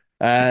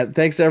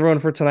 Thanks to everyone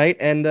for tonight,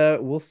 and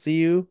we'll see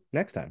you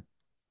next time.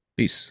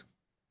 Peace.